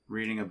Monument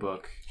reading a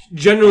book.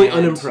 Generally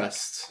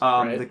unimpressed.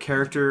 Right? The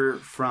character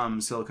from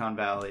Silicon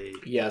Valley.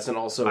 Yes, and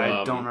also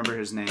I don't remember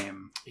his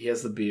name. He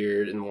has the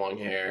beard and the long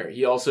hair.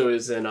 He also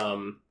is in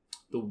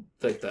the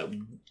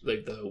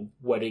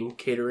wedding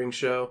catering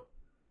show.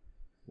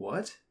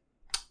 What?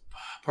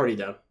 Party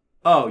Down.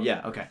 Oh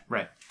yeah, okay,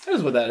 right. That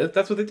is what that is.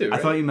 That's what they do. Right?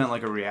 I thought you meant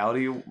like a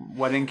reality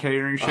wedding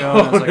catering show.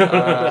 And I was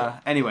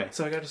like, anyway.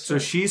 So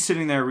she's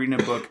sitting there reading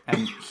a book,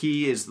 and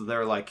he is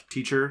their like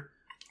teacher.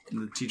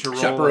 The teacher role,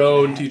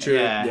 chaperone, teacher,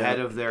 head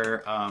of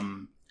their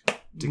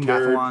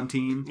decathlon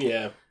team.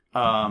 Yeah.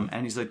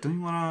 And he's like, "Don't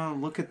you want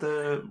to look at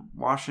the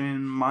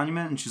Washington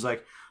Monument?" And she's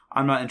like,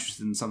 "I'm not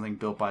interested in something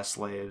built by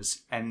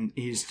slaves." And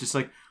he's just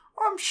like,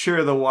 "I'm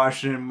sure the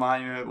Washington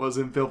Monument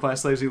wasn't built by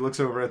slaves." He looks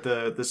over at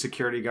the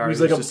security guard. He's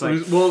like, just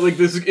like, well, like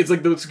this. It's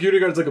like the security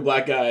guard's like a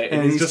black guy,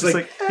 and he's just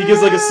like he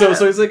gives like a so.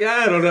 He's like,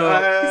 I don't know.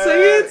 He's like,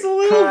 it's a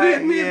little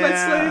bit made by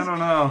slaves. I don't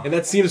know. And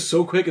that scene is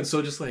so quick and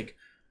so just like.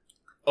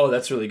 Oh,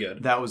 that's really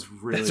good. That was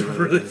really, That's a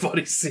really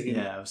funny scene.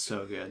 Yeah, it was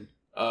so good.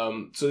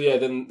 So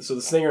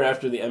the stinger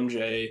after the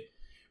MJ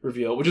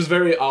reveal, which is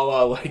very a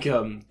la like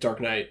Dark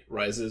Knight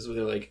Rises, where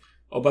they're like,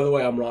 "Oh, by the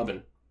way, I'm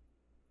Robin.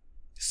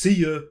 See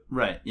ya."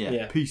 Right. Yeah.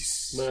 Yeah.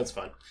 Peace. No, that's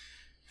fine.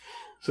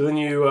 So then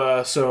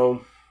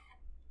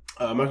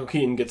Michael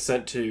Keaton gets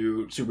sent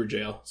to Super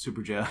Jail,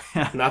 Super Joe.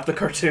 Yeah. not the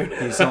cartoon.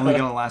 He's only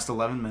gonna last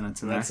 11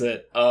 minutes in there. That's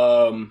it.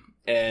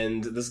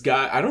 And this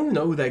guy, I don't even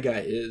know who that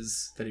guy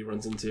is that he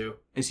runs into.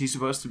 Is he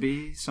supposed to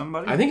be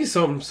somebody? I think he's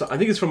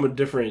from a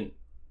different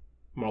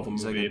Marvel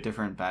He's movie. like a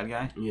different bad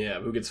guy.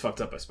 Yeah, who gets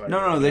fucked up by Spider-Man.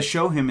 No, they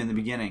show him in the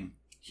beginning.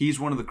 He's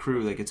one of the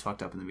crew that gets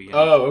fucked up in the beginning.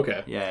 Oh,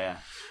 okay. Yeah.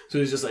 So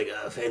he's just like,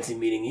 fancy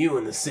meeting you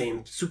in the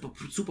same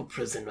super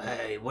prison.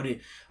 Hey,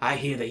 I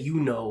hear that you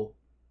know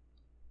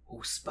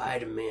who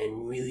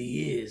Spider-Man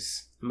really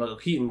is. And Michael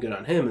Keaton, good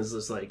on him, is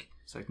just like,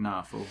 It's like,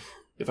 nah, fool.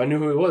 if I knew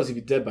who he was, he'd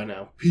be dead by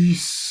now.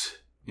 Peace.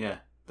 Yeah,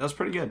 that was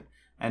pretty good.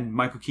 And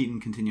Michael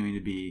Keaton continuing to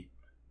be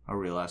a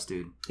real ass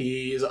dude.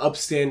 He is an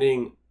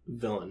upstanding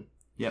villain.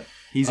 Yep,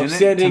 he's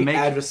Upstanding in it to make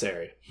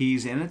adversary.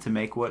 He's in it to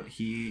make what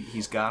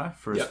he's got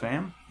for his Yep.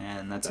 fam,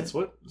 and that's it. That's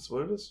what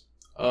it is.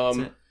 That's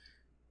it.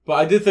 But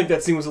I did think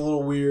that scene was a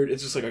little weird.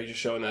 It's just like, are you just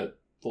showing that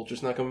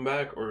Vulture's not coming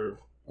back, or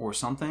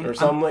something,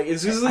 like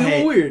it's just a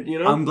little weird, you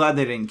know? I'm glad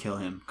they didn't kill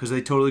him because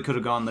they totally could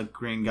have gone the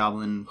Green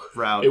Goblin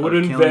route. It would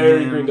have been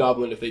very Green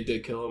Goblin if they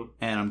did kill him.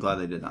 And I'm glad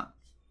they did not.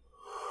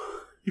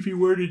 If he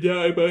were to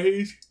die by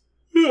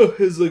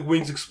his like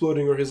wings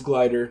exploding or his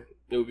glider,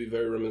 it would be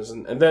very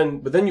reminiscent.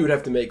 But then you would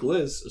have to make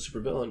Liz a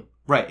supervillain.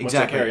 Right,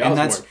 exactly. Like and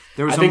that's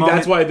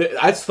that's why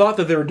I thought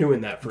that they were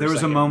doing that. There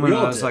was a moment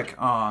where I was like,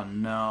 "Oh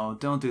no,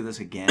 don't do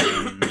this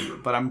again."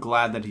 But I'm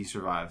glad that he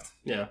survived.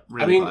 Yeah,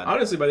 really glad.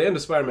 Honestly, by the end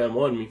of Spider-Man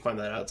 1, we find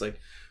that out. It's like,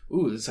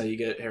 ooh, this is how you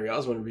get Harry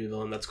Osborn to be a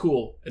villain. That's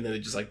cool. And then they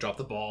just like drop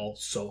the ball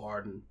so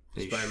hard in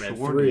Spider-Man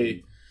 3.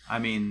 Did. I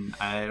mean,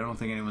 I don't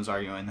think anyone's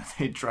arguing that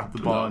they dropped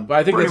the ball in but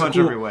I think pretty that's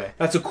much every way.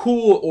 That's a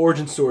cool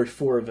origin story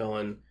for a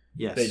villain.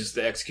 Yes.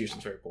 The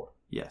execution's very poor.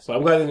 Yes. So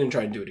I'm glad they didn't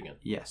try and do it again.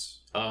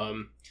 Yes.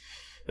 And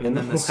then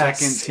the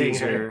second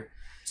teaser.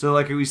 So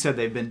like we said,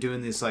 they've been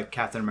doing these like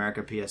Captain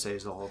America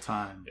PSAs the whole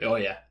time. Oh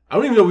yeah. I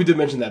don't even know if we did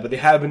mention that, but they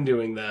have been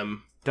doing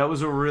them. That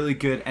was a really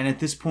good, and at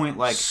this point,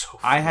 like,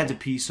 I had to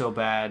pee so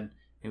bad,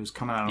 it was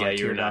coming out of my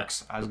tear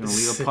ducts. I was going to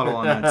leave a puddle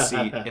on that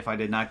seat if I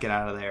did not get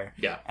out of there.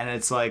 Yeah. And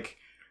it's like,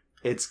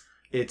 it's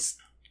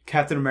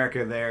Captain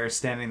America there,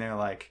 standing there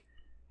like,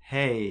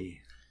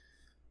 hey.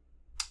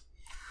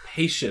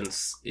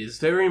 Patience is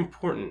very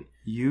important.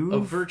 You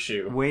a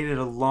virtue. Waited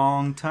a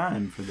long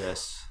time for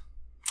this.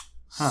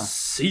 Huh.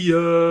 See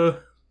ya.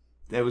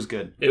 It was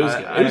good. It was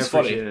good. It was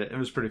funny. It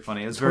was pretty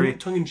funny. It was very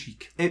tongue in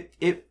cheek. It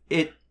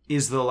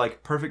is the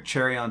like perfect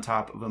cherry on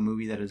top of a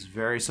movie that is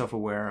very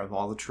self-aware of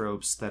all the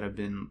tropes that have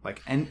been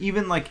like, and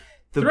even like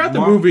throughout the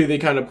movie they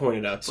kind of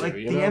pointed out too. Like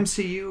the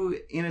MCU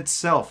in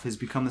itself has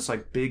become this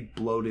like big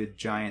bloated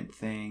giant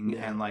thing,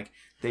 and like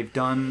they've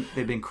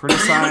been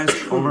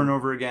criticized over and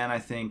over again. I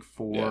think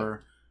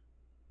for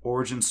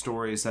origin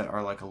stories that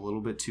are like a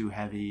little bit too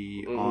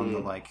heavy on the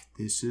like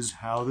this is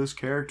how this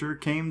character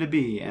came to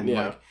be, and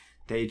like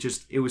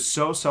it was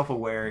so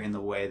self-aware in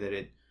the way that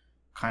it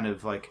kind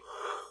of like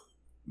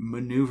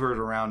maneuvered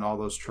around all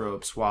those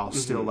tropes while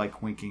still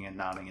like winking and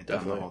nodding at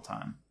them the whole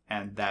time.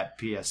 And that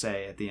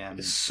PSA at the end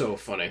is so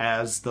funny.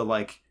 As the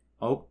like,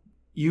 oh,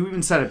 you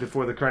even said it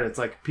before the credits.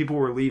 Like people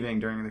were leaving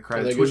during the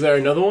credits. Was there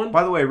another one?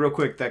 By the way, real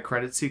quick, that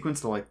credit sequence,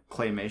 the like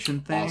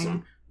claymation thing,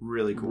 awesome,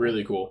 really cool,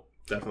 really cool,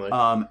 definitely.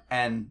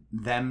 And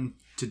them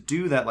to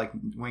do that, like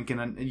winking,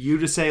 and you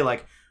to say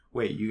like,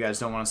 wait, you guys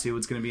don't want to see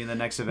what's going to be in the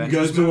next Avengers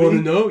movie? You guys don't want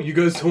to know? You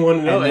guys don't want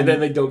to know? And then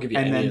they don't give you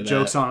any of that. And then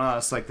jokes on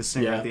us, like the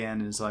singer at the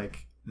end is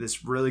like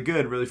this really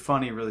good, really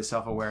funny, really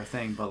self-aware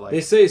thing. But like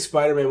they say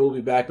Spider-Man will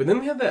be back, but then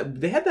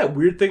they had that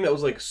weird thing that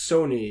was like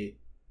Sony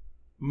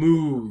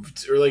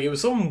moved, or like it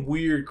was some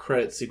weird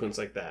credit sequence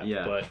like that.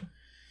 Yeah. But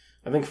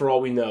I think for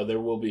all we know, there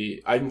will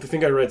be. I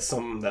think I read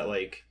something that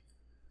like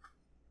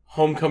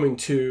Homecoming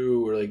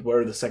 2 or like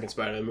whatever the second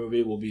Spider-Man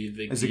movie will be.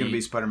 Is it going to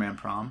be Spider-Man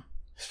Prom?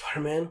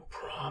 Spider-Man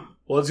Prom.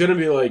 Well, it's going to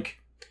be like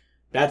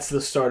that's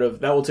the start of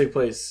that will take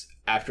place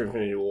after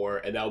Infinity War,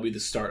 and that will be the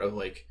start of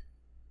like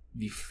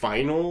the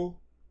final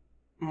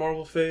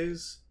Marvel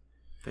phase.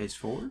 Phase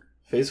 4.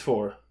 Phase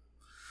 4.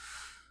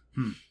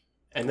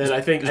 And then is I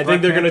think they're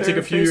going to take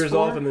a few years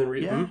off and then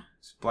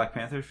Is Black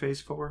Panther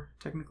Phase 4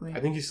 technically? I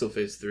think he's still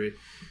Phase 3.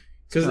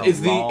 Because it's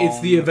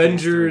the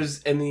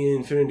Avengers and the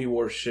Infinity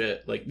War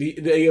shit. Like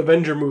the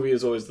Avenger movie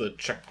is always the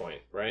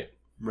checkpoint, right?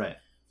 Right.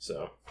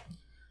 So,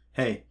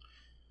 hey,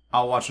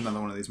 I'll watch another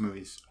one of these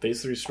movies.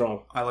 Phase 3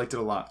 strong. I liked it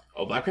a lot.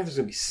 Oh, Black Panther's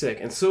gonna be sick,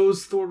 and so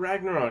is Thor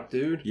Ragnarok,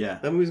 dude. Yeah,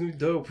 that movie's gonna be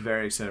dope.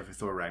 Very excited for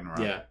Thor Ragnarok.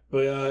 Yeah,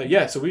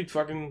 but so we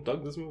fucking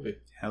dug this movie.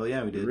 Hell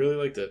yeah, we did. We really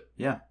liked it.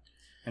 Yeah.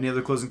 Any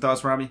other closing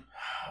thoughts, Robbie?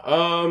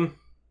 I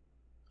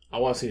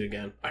want to see it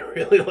again. I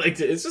really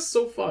liked it. It's just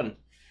so fun.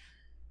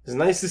 It's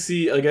nice to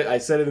see. Like I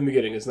said in the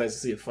beginning, it's nice to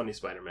see a funny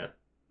Spider-Man.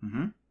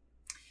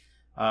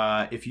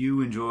 Mm-hmm. If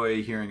you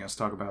enjoy hearing us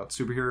talk about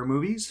superhero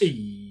movies,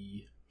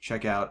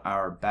 check out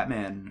our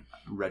Batman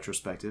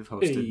retrospective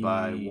hosted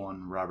by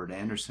one Robert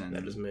Anderson.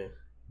 That is me.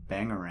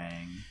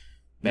 Bangarang.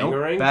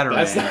 Bangarang? Nope,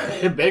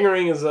 Batarang.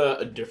 Bangarang is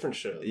a different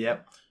show.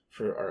 Yep.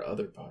 For our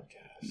other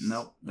podcast.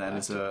 Nope, that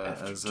is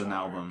an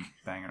album.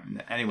 Banger.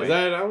 Anyway. Is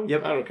that an album?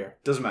 Yep. I don't care.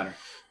 Doesn't matter.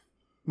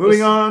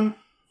 Moving on.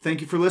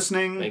 Thank you for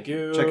listening. Thank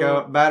you. Check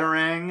out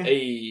Batarang.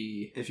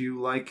 Hey. If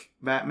you like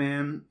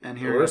Batman and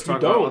hear Or us if you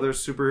talk about don't. other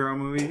superhero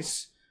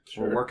movies.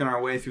 Sure. We're working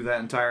our way through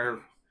that entire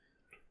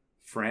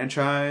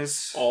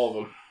franchise. All of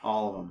them.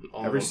 All of them.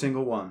 All Every of them.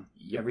 single one.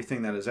 Yep.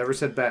 Everything that has ever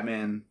said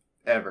Batman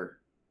ever.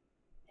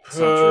 It's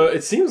not true.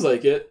 It seems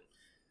like it.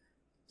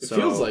 It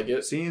feels like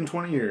it. See you in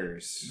 20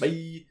 years.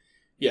 Bye.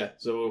 Yeah,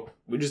 so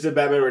we just did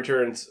Batman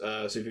Returns.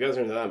 So if you guys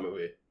are into that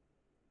movie,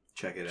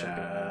 Check it Check it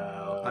out.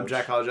 out. I'm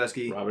Jack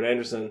Holojeski. Robert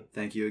Anderson.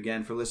 Thank you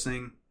again for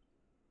listening.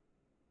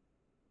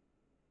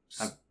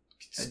 Do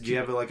you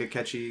have a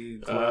catchy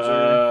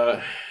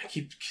closer?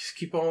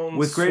 Keep on.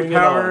 With great swinging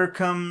power on.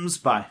 comes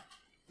bye.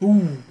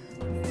 Ooh.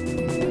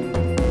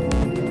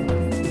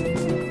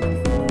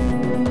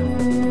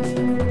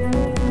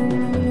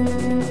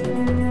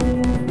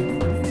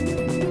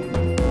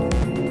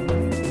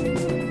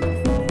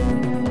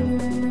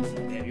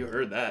 Have you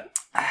heard that?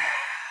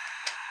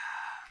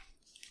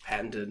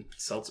 Patented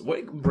seltzer.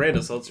 What brand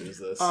of seltzer is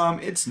this?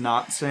 It's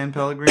not San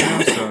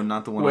Pellegrino, so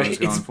not the one I was Wait,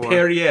 going it's for.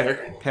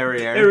 Perrier.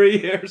 Perrier.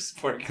 Perrier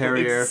sparkling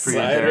Perrier for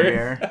your cider.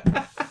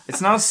 derriere. It's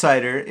not a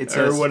cider. It's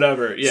or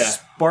whatever. Yeah,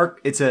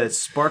 It's a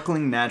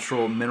sparkling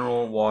natural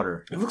mineral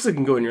water. it looks like it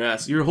can go in your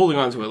ass. You're holding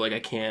on to it like I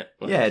can't.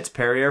 Like, Yeah, it's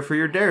Perrier for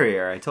your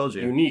derriere. I told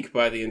you. Unique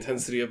by the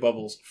intensity of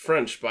bubbles.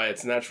 French by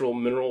its natural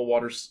mineral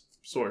water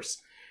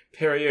source.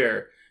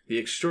 Perrier, the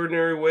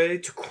extraordinary way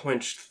to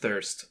quench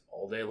thirst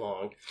all day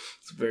long.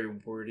 It's very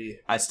wordy.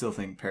 I still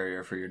think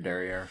Perrier for your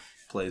derriere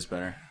plays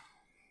better.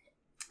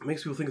 It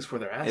makes people think it's for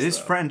their ass. It is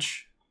though.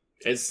 French.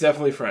 It's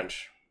definitely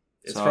French.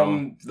 It's So,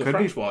 from the could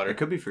French be, water. It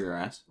could be for your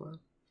ass.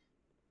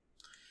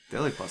 They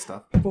like butt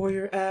stuff. For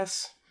your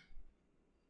ass.